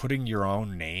putting your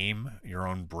own name, your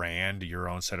own brand, your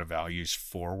own set of values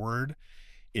forward,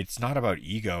 it's not about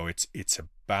ego. It's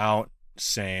about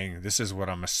saying this is what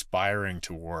I'm aspiring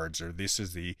towards, or this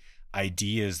is the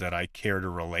ideas that I care to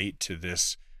relate to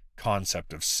this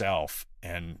concept of self,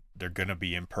 and they're going to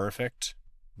be imperfect.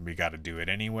 We got to do it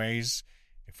anyways.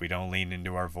 If we don't lean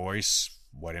into our voice,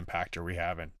 what impact are we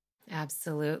having?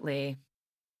 Absolutely.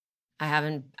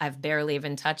 I've barely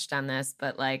even touched on this,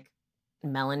 but like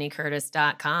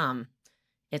MelanieCurtis.com,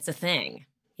 it's a thing,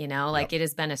 like it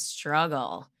has been a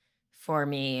struggle for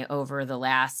me over the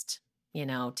last,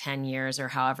 10 years or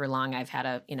however long I've had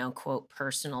a, quote,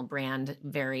 personal brand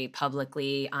very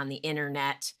publicly on the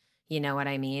internet. You know what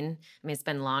I mean? It's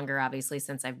been longer, obviously,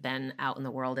 since I've been out in the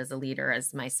world as a leader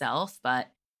as myself, but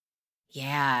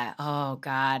yeah. Oh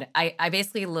God. I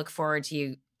basically look forward to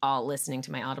you all listening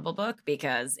to my Audible book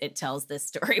because it tells this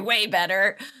story way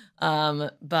better.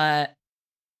 But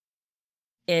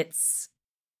it's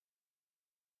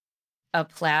a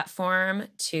platform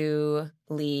to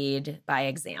lead by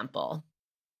example.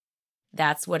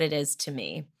 That's what it is to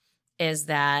me, is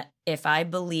that if I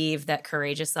believe that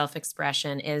courageous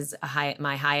self-expression is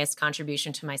my highest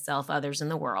contribution to myself, others, in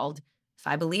the world, if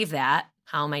I believe that,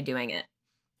 how am I doing it?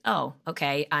 Oh,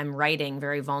 okay, I'm writing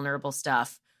very vulnerable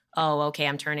stuff. Oh, okay,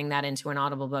 I'm turning that into an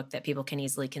Audible book that people can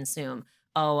easily consume.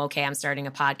 Oh, okay, I'm starting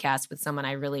a podcast with someone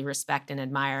I really respect and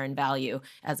admire and value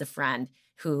as a friend,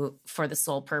 who, for the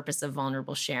sole purpose of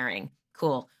vulnerable sharing.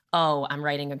 Cool. Oh, I'm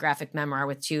writing a graphic memoir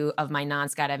with two of my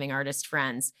non-skydiving artist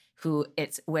friends who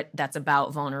that's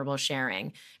about vulnerable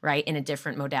sharing, right? In a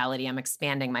different modality. I'm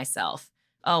expanding myself.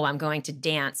 Oh, I'm going to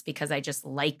dance because I just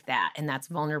like that and that's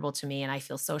vulnerable to me and I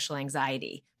feel social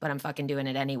anxiety, but I'm fucking doing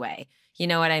it anyway. You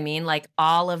know what I mean? Like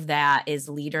all of that is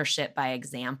leadership by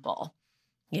example,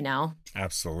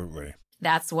 Absolutely.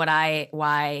 That's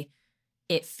why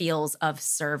it feels of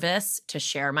service to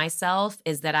share myself,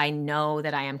 is that I know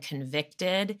that I am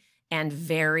convicted and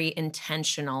very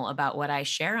intentional about what I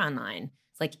share online.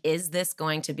 It's like, is this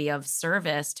going to be of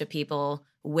service to people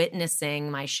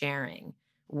witnessing my sharing?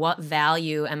 What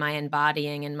value am I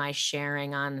embodying in my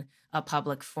sharing on a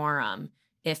public forum?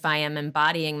 If I am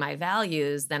embodying my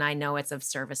values, then I know it's of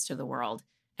service to the world.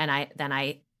 And then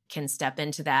I can step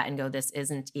into that and go, this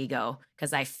isn't ego,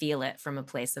 because I feel it from a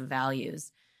place of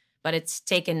values. But it's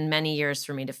taken many years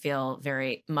for me to feel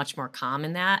very much more calm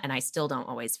in that. And I still don't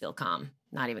always feel calm,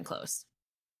 not even close.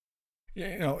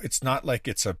 Yeah, it's not like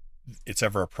it's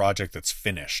ever a project that's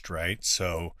finished, right?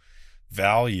 So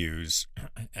values,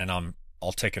 and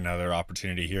I'll take another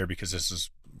opportunity here because this is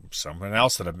something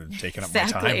else that I've been taking up my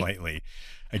time lately.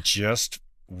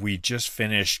 We just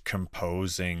finished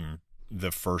composing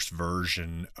the first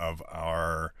version of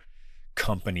our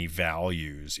company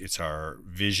values. It's our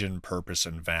vision, purpose,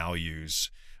 and values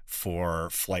for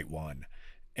Flight One.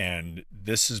 And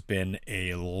this has been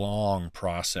a long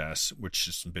process, which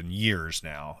has been years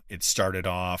now. It started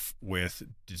off with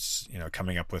just,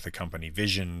 coming up with a company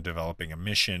vision, developing a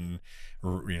mission,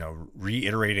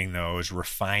 reiterating those,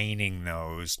 refining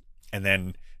those, and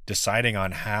then deciding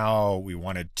on how we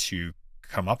wanted to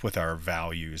come up with our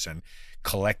values and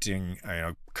collecting,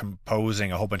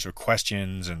 composing a whole bunch of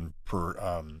questions and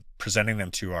presenting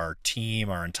them to our team,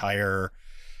 our entire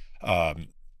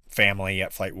family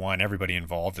at Flight One, everybody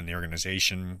involved in the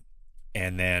organization,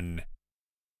 and then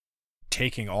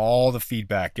taking all the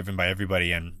feedback given by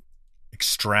everybody and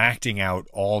extracting out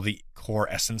all the core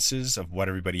essences of what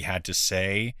everybody had to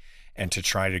say, and to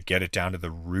try to get it down to the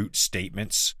root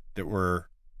statements that were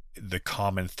the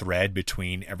common thread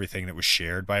between everything that was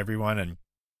shared by everyone. And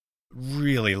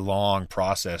really long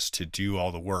process to do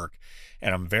all the work.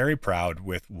 And I'm very proud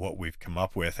with what we've come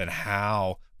up with, and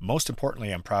how, most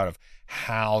importantly, I'm proud of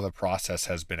how the process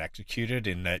has been executed,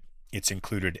 in that it's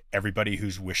included everybody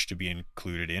who's wished to be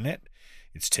included in it.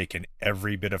 It's taken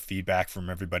every bit of feedback from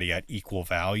everybody at equal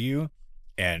value.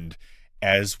 And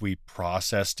as we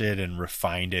processed it and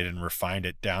refined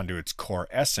it down to its core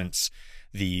essence,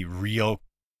 the real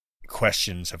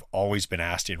questions have always been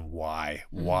asked in why.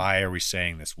 Why are we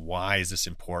saying this? Why is this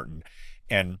important?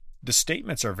 And the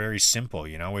statements are very simple.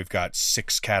 We've got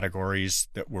 6 categories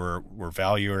that were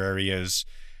value areas,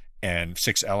 and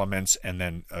 6 elements, and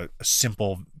then a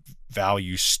simple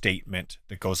value statement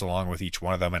that goes along with each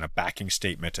one of them, and a backing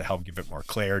statement to help give it more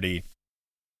clarity.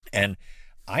 And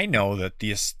I know that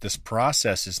this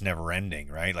process is never ending,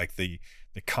 right? Like the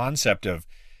concept of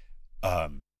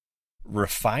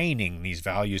refining these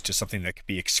values to something that could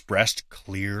be expressed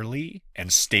clearly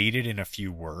and stated in a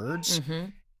few words,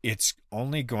 it's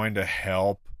only going to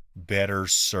help better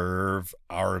serve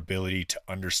our ability to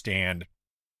understand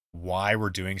why we're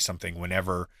doing something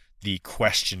whenever the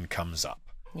question comes up.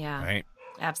 Yeah, right?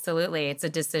 Absolutely. It's a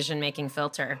decision-making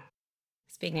filter.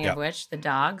 Speaking of which, the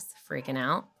dog's freaking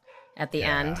out at the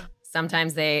end.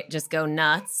 Sometimes they just go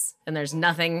nuts and there's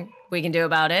nothing we can do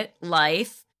about it.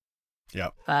 Life.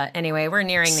 Yep. But anyway, we're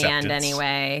nearing Acceptance. the end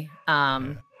anyway.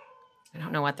 I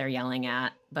don't know what they're yelling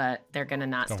at, but they're going to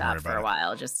not Don't stop worry for about a it.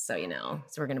 while, just so you know.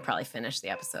 So we're going to probably finish the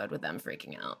episode with them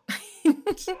freaking out.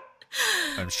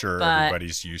 I'm sure But-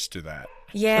 everybody's used to that.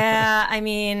 Yeah, I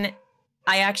mean,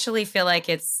 I actually feel like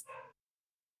it's,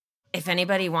 if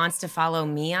anybody wants to follow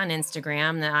me on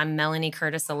Instagram, then I'm Melanie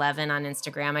Curtis 11 on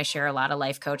Instagram. I share a lot of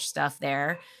life coach stuff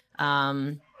there.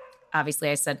 Obviously,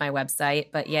 I said my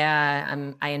website, but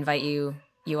yeah, I invite you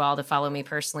all to follow me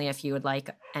personally if you would like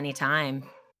anytime.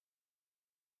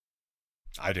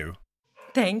 I do.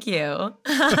 Thank you.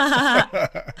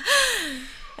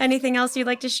 Anything else you'd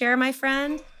like to share, my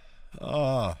friend?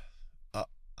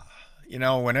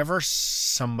 Whenever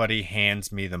somebody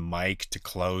hands me the mic to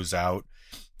close out,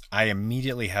 I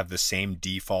immediately have the same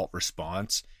default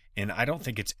response, and I don't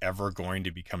think it's ever going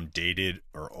to become dated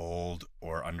or old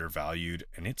or undervalued,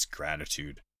 and it's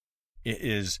gratitude. It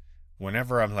is,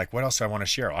 whenever I'm like, what else do I want to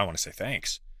share? I want to say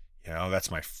thanks. That's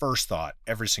my first thought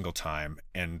every single time.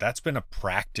 And that's been a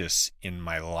practice in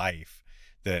my life,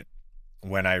 that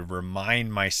when I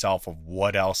remind myself of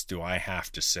what else do I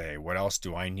have to say, what else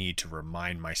do I need to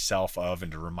remind myself of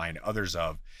and to remind others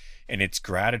of, and it's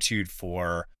gratitude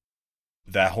for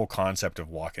that whole concept of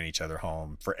walking each other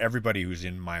home, for everybody who's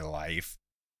in my life,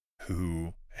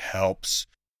 who helps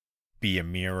be a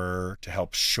mirror, to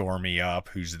help shore me up,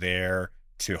 who's there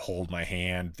to hold my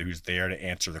hand, who's there to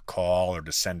answer the call or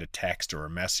to send a text or a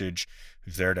message,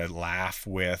 who's there to laugh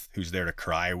with, who's there to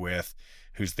cry with,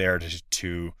 who's there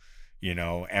to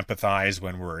empathize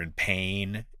when we're in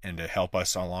pain and to help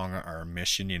us along our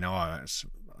mission.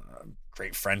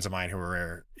 Great friends of mine who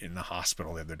were in the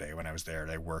hospital the other day when I was there,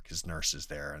 they work as nurses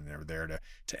there, and they were there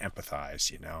to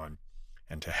empathize,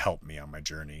 and to help me on my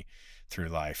journey through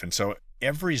life. And so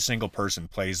every single person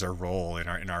plays their role in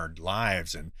our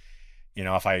lives. And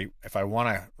if I want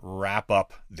to wrap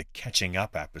up the catching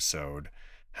up episode,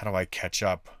 how do I catch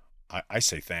up? I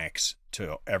say thanks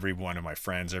to every one of my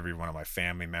friends, every one of my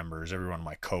family members, every one of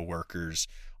my coworkers,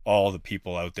 all the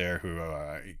people out there who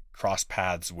cross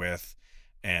paths with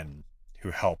and who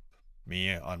help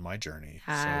me on my journey.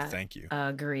 So thank you.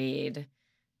 Agreed.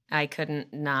 I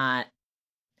couldn't not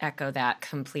echo that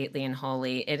completely and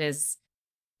wholly. It is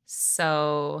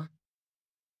so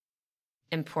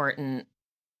important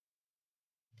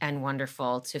and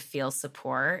wonderful to feel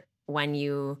support when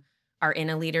you are in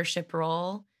a leadership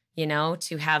role,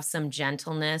 to have some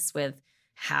gentleness with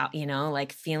how,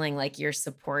 like feeling like you're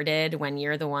supported when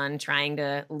you're the one trying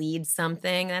to lead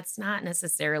something. That's not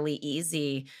necessarily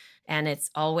easy. And it's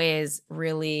always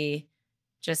really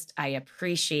I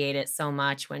appreciate it so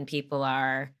much when people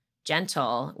are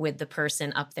gentle with the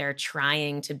person up there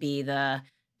trying to be the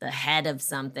head of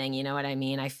something. You know what I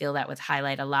mean? I feel that with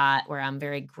Highlight a lot, where I'm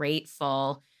very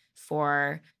grateful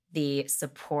for the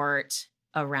support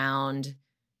around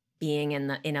being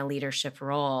in a leadership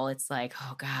role. It's like,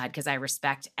 oh God, because I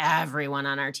respect everyone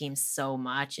on our team so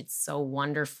much. It's so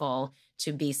wonderful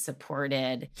to be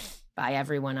supported by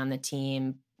everyone on the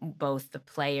team, both the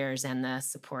players and the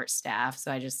support staff.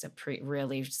 So I just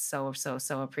really so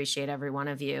appreciate every one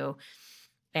of you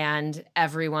and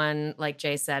everyone, like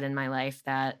Jay said, in my life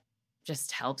that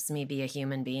just helps me be a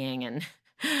human being, and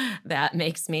that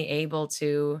makes me able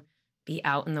to be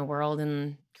out in the world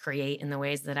and create in the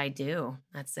ways that I do.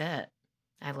 That's it.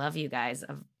 I love you guys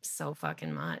so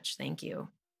fucking much. Thank you.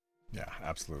 Yeah,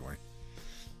 absolutely.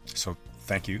 So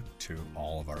thank you to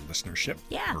all of our listenership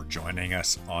for joining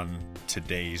us on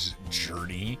today's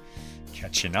journey,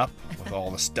 catching up with all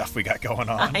the stuff we got going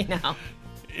on. I know.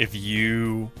 If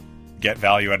you get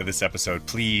value out of this episode,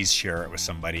 please share it with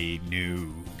somebody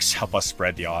new. Help us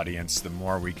spread the audience. The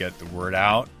more we get the word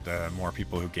out, the more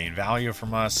people who gain value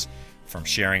from us, from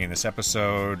sharing in this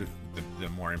episode, the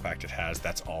more impact it has.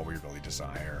 That's all we really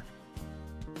desire.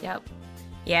 Yep.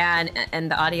 Yeah,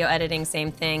 and the audio editing,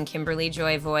 same thing.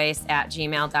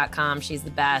 KimberlyJoyVoice@gmail.com. She's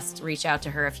the best. Reach out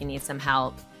to her if you need some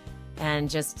help. And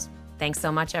just thanks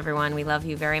so much, everyone. We love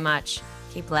you very much.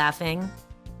 Keep laughing,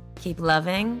 keep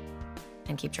loving,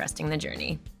 and keep trusting the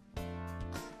journey.